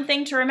important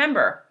thing to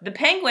remember, the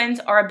Penguins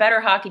are a better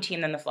hockey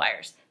team than the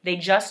Flyers. They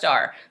just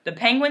are. The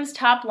Penguins'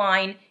 top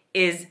line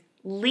is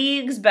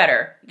leagues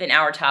better than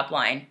our top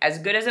line. As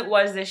good as it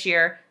was this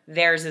year,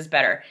 theirs is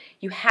better.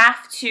 You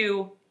have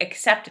to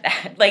accept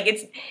that. Like,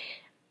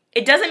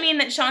 it doesn't mean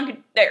that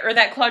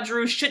that Claude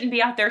Giroux shouldn't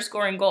be out there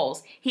scoring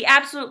goals. He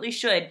absolutely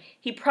should.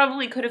 He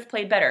probably could have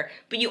played better.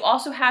 But you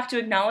also have to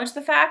acknowledge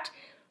the fact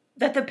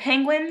that the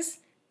Penguins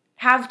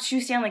have 2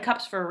 Stanley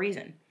Cups for a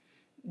reason.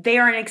 They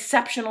are an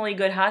exceptionally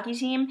good hockey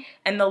team,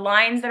 and the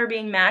lines that are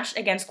being matched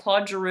against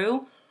Claude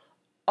Giroux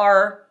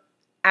are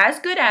as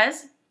good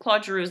as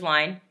Claude Giroux's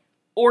line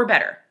or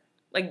better.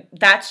 Like,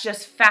 that's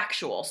just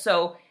factual.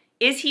 So,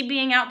 is he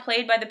being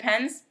outplayed by the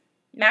Pens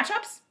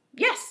matchups?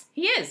 Yes,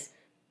 he is.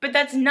 But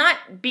that's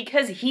not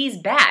because he's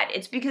bad.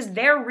 It's because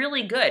they're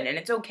really good, and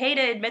it's okay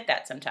to admit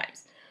that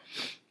sometimes.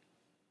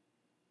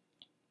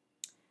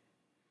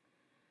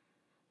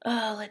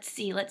 Let's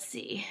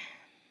see.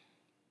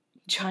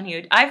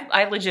 Johnny,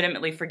 I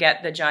legitimately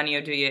forget that Johnny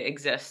Oduya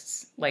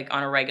exists, like,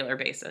 on a regular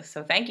basis.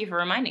 So thank you for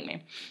reminding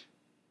me.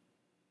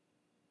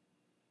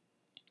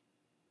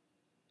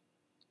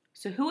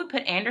 So who would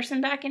put Anderson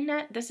back in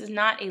net? This is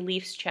not a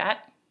Leafs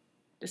chat.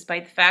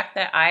 Despite the fact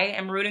that I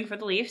am rooting for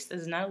the Leafs,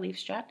 this is not a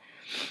Leafs chat.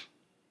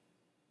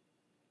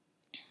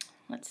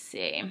 Let's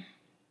see.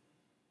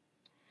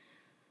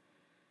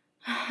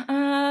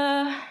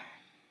 Yeah,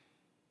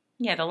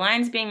 the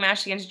lines being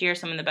matched against G are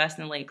some of the best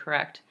in the league,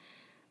 correct.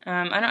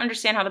 I don't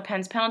understand how the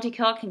Pens penalty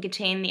kill can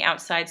contain the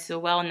outside so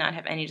well and not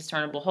have any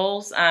discernible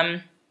holes.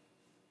 You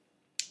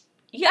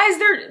guys,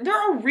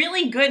 they're a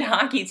really good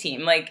hockey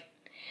team. Like,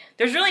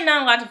 there's really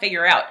not a lot to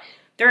figure out.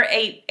 They're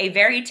a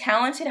very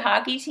talented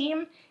hockey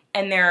team,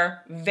 and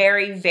they're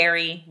very,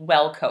 very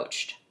well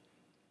coached.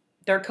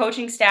 Their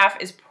coaching staff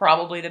is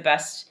probably the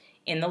best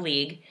in the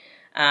league.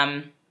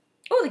 The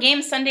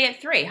game's Sunday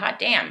at 3. Hot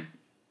damn.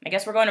 I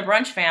guess we're going to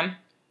brunch, fam.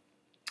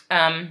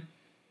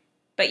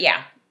 But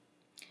yeah.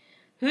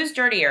 Who's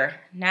dirtier,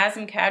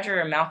 Nazem Kadri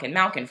or Malkin?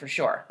 Malkin for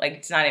sure. Like,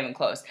 it's not even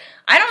close.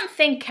 I don't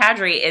think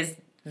Kadri is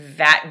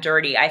that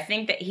dirty. I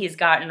think that he's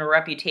gotten a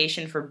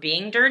reputation for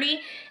being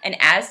dirty, and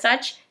as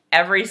such,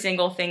 every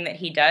single thing that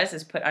he does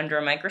is put under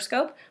a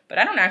microscope, but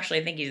I don't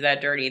actually think he's that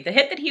dirty. The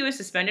hit that he was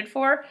suspended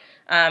for,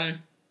 I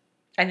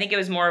think it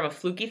was more of a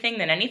fluky thing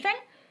than anything,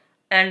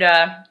 and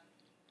I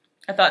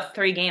thought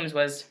 3 games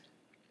was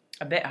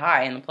a bit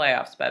high in the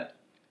playoffs, but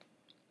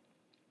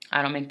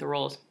I don't make the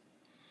rules.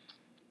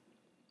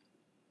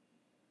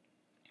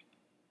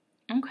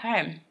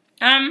 Okay.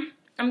 I'm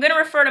going to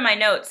refer to my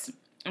notes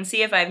and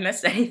see if I've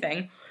missed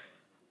anything.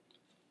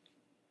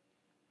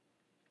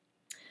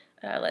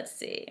 Let's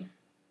see.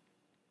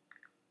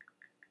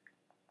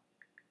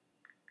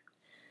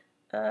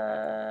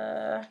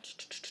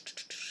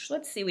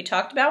 Let's see. We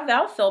talked about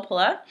Val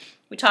Filppula.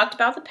 We talked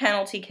about the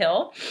penalty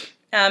kill.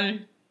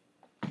 I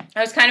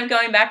was kind of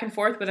going back and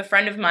forth with a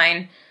friend of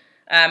mine,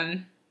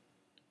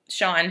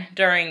 Sean,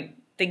 during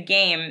the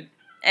game.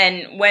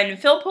 And when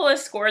Filppula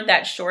scored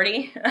that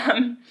shorty,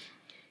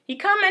 he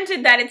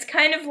commented that it's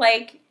kind of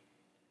like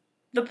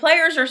the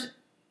players are,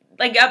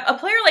 like, a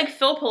player like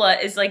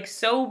Filppula is, like,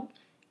 so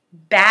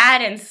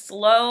bad and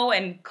slow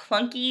and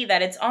clunky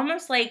that it's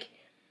almost like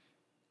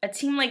a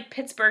team like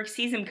Pittsburgh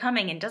sees him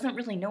coming and doesn't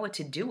really know what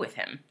to do with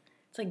him.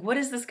 It's like, what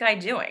is this guy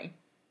doing?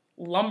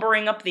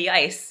 Lumbering up the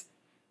ice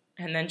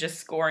and then just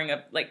scoring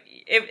up, like,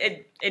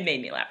 it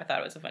made me laugh. I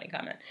thought it was a funny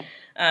comment.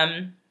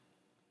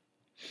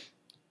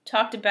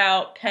 Talked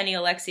about Penny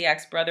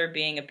Oleksiak's brother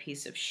being a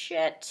piece of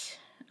shit.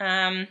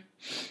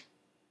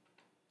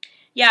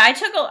 Yeah, I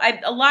took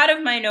a lot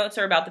of my notes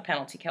are about the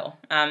penalty kill.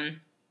 And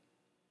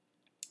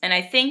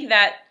I think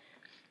that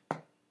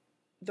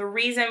the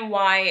reason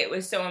why it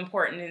was so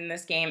important in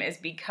this game is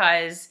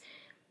because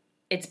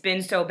it's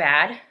been so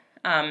bad.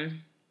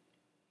 And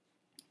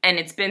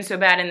it's been so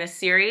bad in this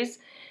series.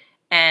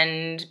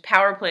 And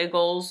power play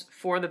goals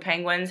for the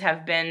Penguins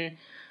have been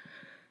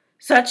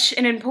such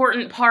an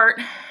important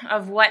part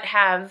of what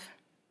has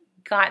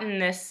gotten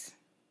this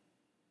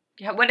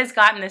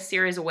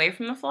series away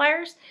from the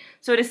Flyers.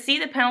 So to see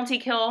the penalty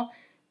kill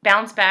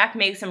bounce back,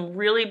 make some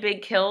really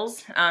big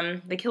kills.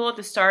 The kill at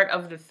the start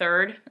of the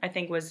third, I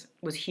think, was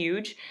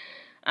huge.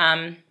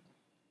 Yeah,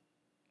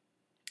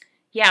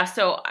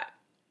 so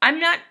I'm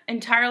not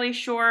entirely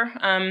sure.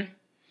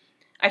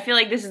 I feel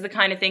like this is the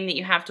kind of thing that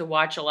you have to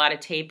watch a lot of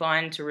tape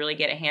on to really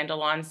get a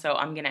handle on, so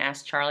I'm going to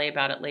ask Charlie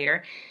about it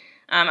later.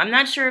 I'm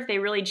not sure if they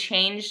really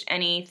changed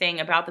anything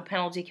about the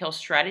penalty kill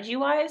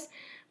strategy-wise,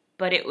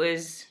 but it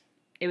was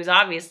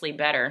obviously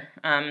better.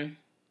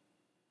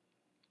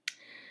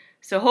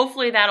 So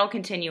hopefully that'll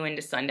continue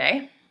into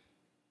Sunday.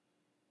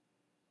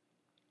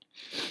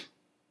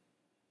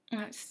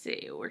 Let's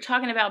see. We're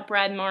talking about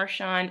Brad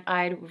Marchand.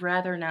 I'd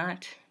rather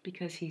not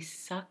because he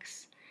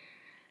sucks.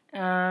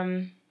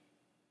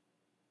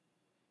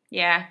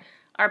 Yeah,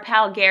 our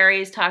pal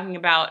Gary is talking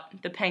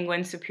about the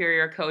Penguins'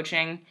 superior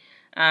coaching,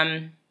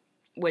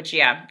 which,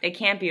 yeah, it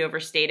can't be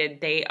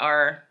overstated.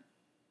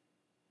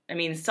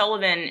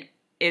 Sullivan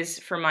is,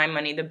 for my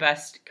money, the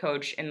best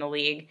coach in the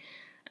league.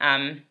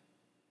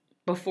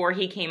 Before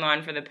he came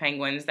on for the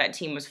Penguins, that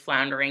team was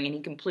floundering, and he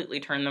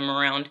completely turned them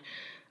around.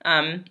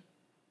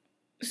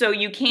 So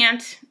you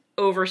can't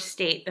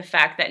overstate the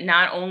fact that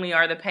not only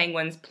are the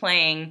Penguins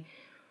playing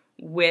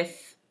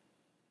with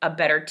a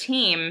better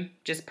team,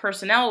 just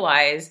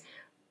personnel-wise,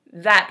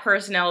 that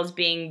personnel is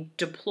being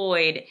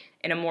deployed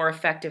in a more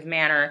effective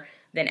manner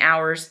than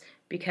ours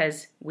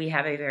because we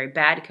have a very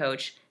bad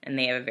coach and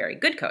they have a very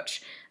good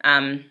coach.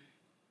 So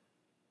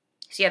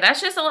yeah,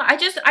 that's just a lot. I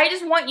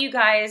just want you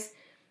guys.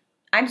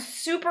 I'm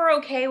super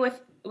okay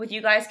with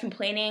you guys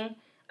complaining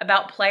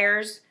about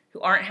players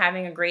who aren't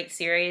having a great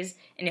series,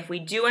 and if we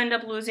do end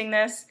up losing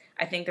this,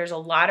 I think there's a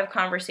lot of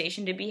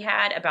conversation to be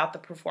had about the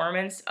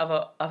performance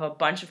of a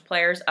bunch of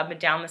players up and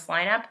down this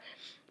lineup,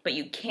 but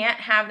you can't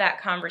have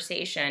that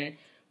conversation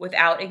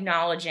without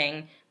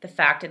acknowledging the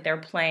fact that they're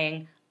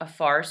playing a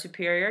far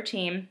superior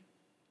team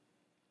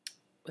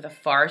with a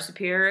far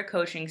superior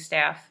coaching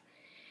staff,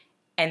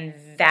 and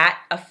that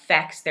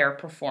affects their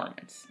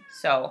performance.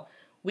 So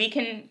we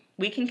can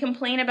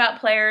complain about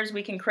players,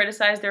 we can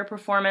criticize their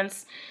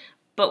performance,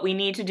 but we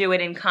need to do it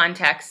in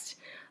context.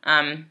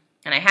 And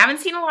I haven't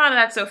seen a lot of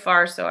that so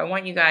far, so I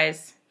want you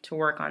guys to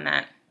work on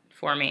that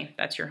for me.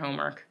 That's your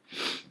homework.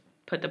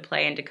 Put the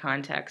play into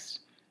context.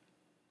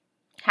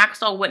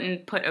 Hackstall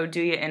wouldn't put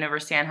Oduya in over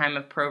Sanheim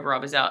if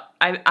Provorov is out.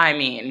 I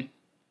mean,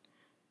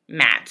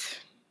 Matt.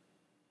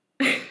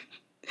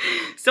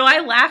 So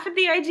I laugh at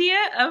the idea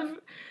of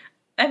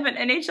an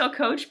NHL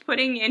coach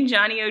putting in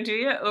Johnny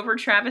Oduya over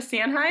Travis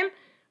Sanheim,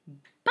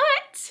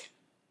 but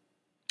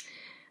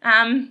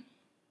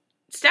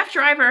Steph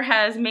Driver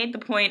has made the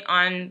point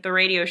on the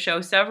radio show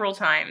several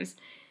times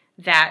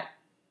that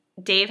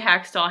Dave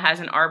Hackstall has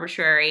an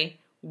arbitrary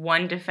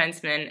one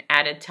defenseman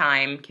at a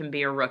time can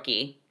be a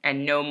rookie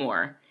and no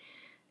more.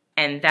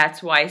 And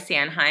that's why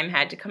Sanheim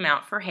had to come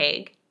out for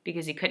Hague,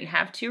 because he couldn't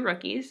have two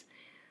rookies.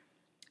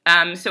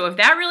 So if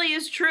that really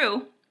is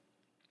true,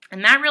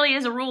 and that really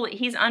is a rule that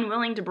he's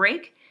unwilling to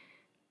break,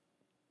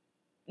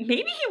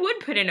 maybe he would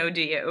put in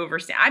Oduya over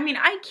Sanheim. I mean,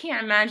 I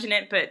can't imagine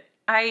it, but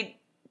I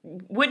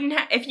wouldn't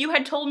have. If you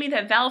had told me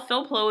that Val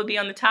Filppula would be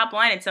on the top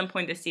line at some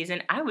point this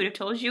season, I would have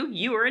told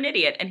you were an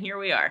idiot, and here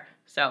we are.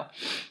 So,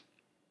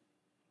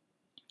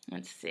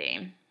 let's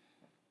see.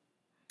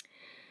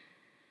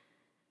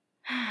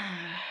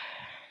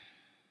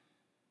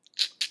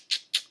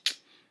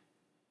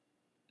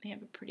 They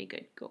have a pretty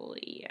good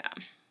goalie, yeah.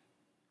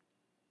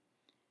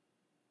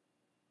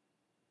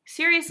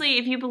 Seriously,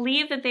 if you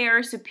believe that they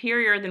are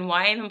superior, then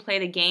why even play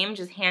the game?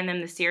 Just hand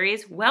them the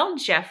series? Well,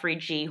 Jeffrey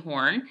G.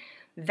 Horn,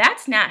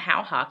 that's not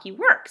how hockey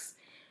works.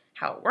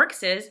 How it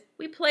works is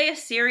we play a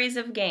series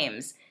of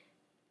games,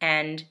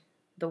 and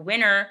the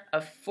winner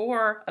of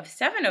 4 of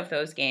 7 of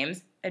those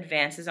games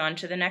advances on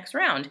to the next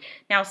round.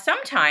 Now,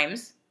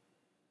 sometimes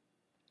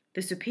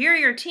the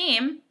superior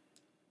team,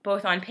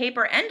 both on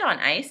paper and on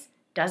ice,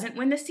 doesn't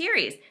win the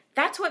series.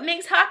 That's what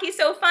makes hockey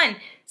so fun.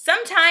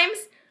 Sometimes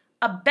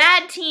a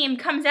bad team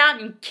comes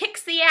out and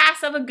kicks the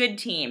ass of a good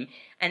team,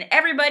 and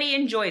everybody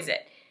enjoys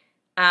it.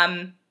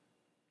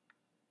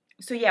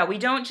 So yeah, we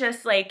don't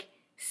just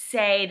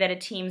say that a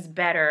team's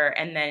better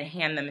and then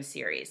hand them a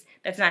series.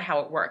 That's not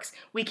how it works.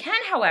 We can,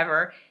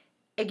 however,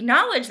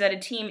 acknowledge that a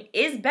team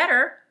is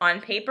better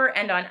on paper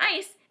and on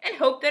ice and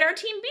hope that our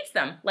team beats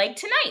them, like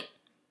tonight.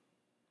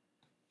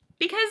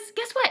 Because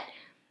guess what?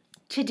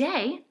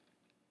 Today,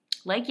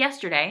 like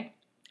yesterday,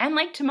 and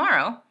like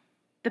tomorrow,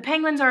 the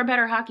Penguins are a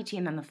better hockey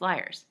team than the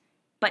Flyers.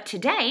 But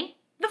today,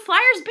 the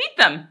Flyers beat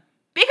them.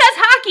 Because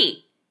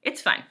hockey!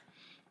 It's fun.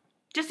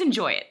 Just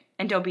enjoy it,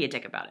 and don't be a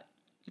dick about it.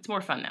 It's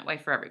more fun that way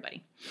for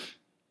everybody.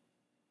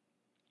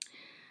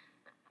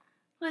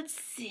 Let's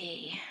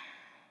see.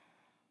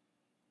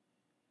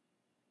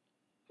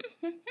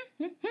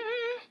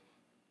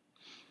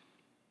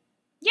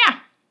 Yeah.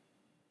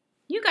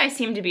 You guys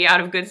seem to be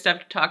out of good stuff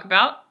to talk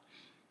about.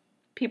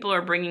 People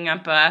are bringing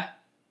up the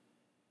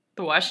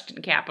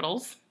Washington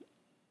Capitals.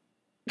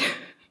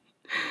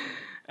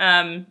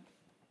 But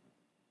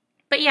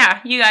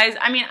yeah, you guys,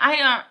 I mean,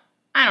 I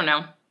don't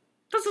know.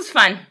 This was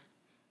fun.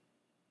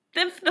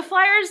 The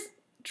Flyers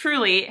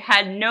truly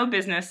had no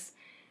business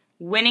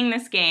winning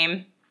this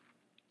game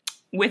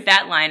with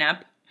that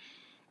lineup.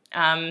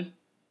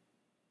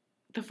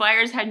 The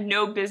Flyers had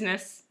no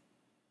business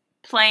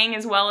playing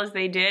as well as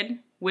they did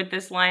with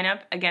this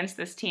lineup against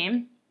this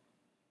team.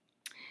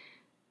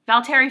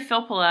 Valtteri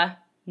Filppula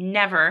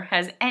never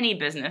has any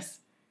business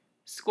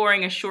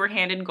scoring a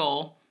shorthanded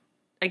goal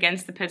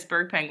against the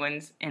Pittsburgh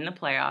Penguins in the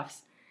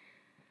playoffs.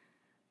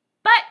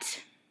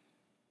 But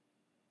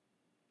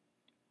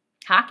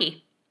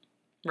hockey,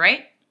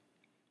 right?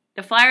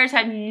 The Flyers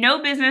had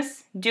no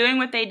business doing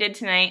what they did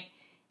tonight,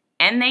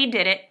 and they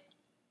did it.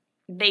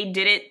 They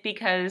did it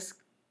because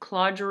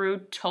Claude Giroux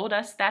told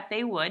us that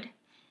they would,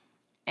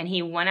 and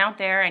he went out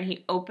there and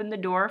he opened the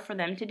door for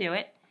them to do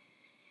it.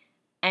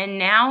 And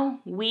now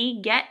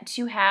we get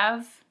to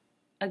have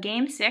a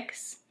Game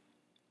 6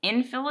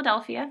 in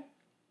Philadelphia,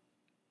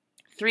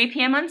 3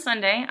 p.m. on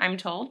Sunday, I'm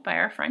told, by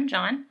our friend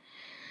John.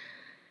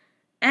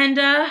 And,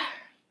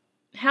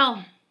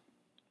 hell,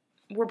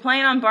 we're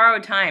playing on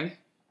borrowed time,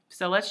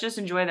 so let's just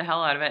enjoy the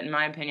hell out of it, in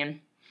my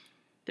opinion.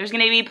 There's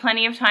going to be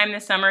plenty of time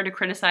this summer to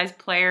criticize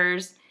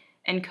players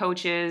and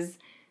coaches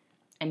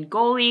and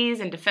goalies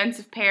and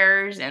defensive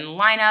pairs and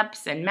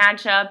lineups and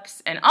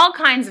matchups and all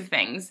kinds of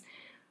things.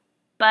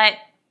 But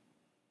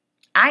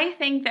I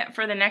think that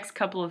for the next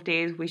couple of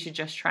days, we should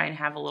just try and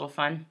have a little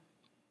fun.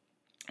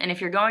 And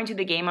if you're going to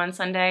the game on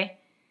Sunday,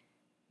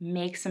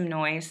 make some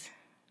noise.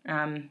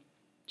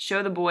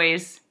 Show the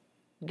boys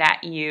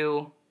that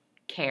you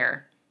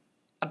care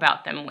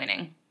about them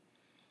winning.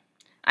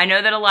 I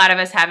know that a lot of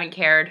us haven't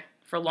cared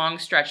for long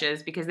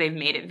stretches because they've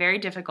made it very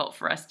difficult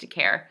for us to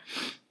care.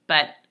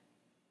 But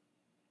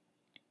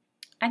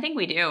I think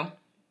we do.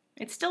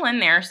 It's still in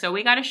there, so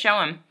we got to show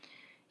them.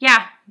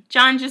 Yeah,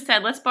 John just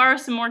said, let's borrow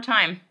some more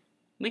time.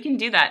 We can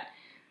do that.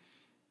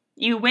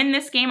 You win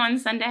this game on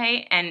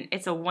Sunday, and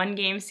it's a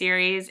one-game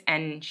series,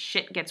 and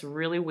shit gets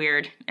really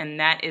weird, and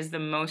that is the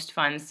most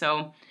fun.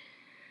 So,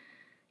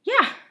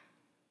 yeah,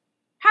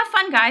 have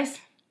fun, guys.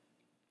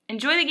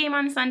 Enjoy the game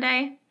on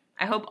Sunday.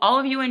 I hope all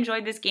of you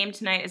enjoyed this game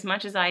tonight as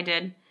much as I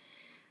did.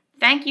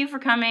 Thank you for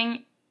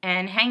coming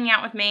and hanging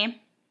out with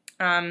me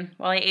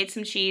while I ate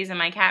some cheese and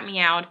my cat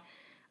meowed.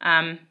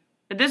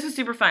 But this was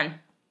super fun.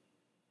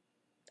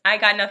 I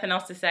got nothing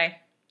else to say.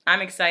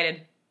 I'm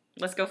excited.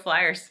 Let's go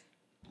Flyers.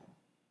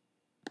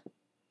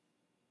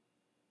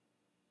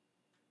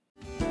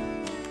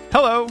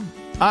 Hello,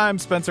 I'm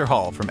Spencer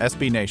Hall from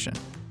SB Nation,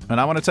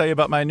 and I want to tell you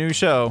about my new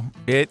show,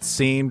 It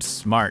Seemed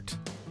Smart.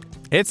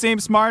 It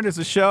Seemed Smart is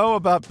a show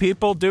about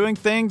people doing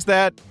things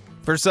that,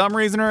 for some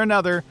reason or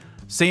another,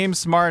 seem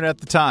smart at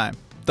the time.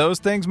 Those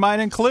things might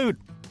include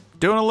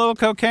doing a little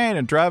cocaine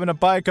and driving a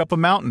bike up a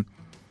mountain.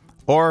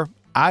 Or,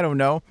 I don't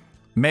know,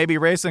 maybe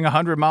racing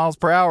 100 miles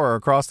per hour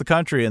across the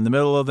country in the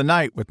middle of the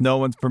night with no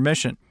one's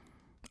permission.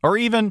 Or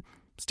even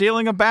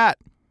stealing a bat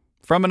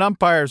from an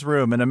umpire's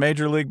room in a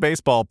Major League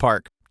Baseball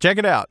park. Check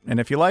it out, and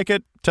if you like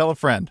it, tell a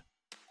friend.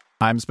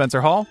 I'm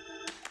Spencer Hall.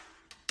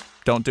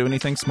 Don't do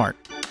anything smart.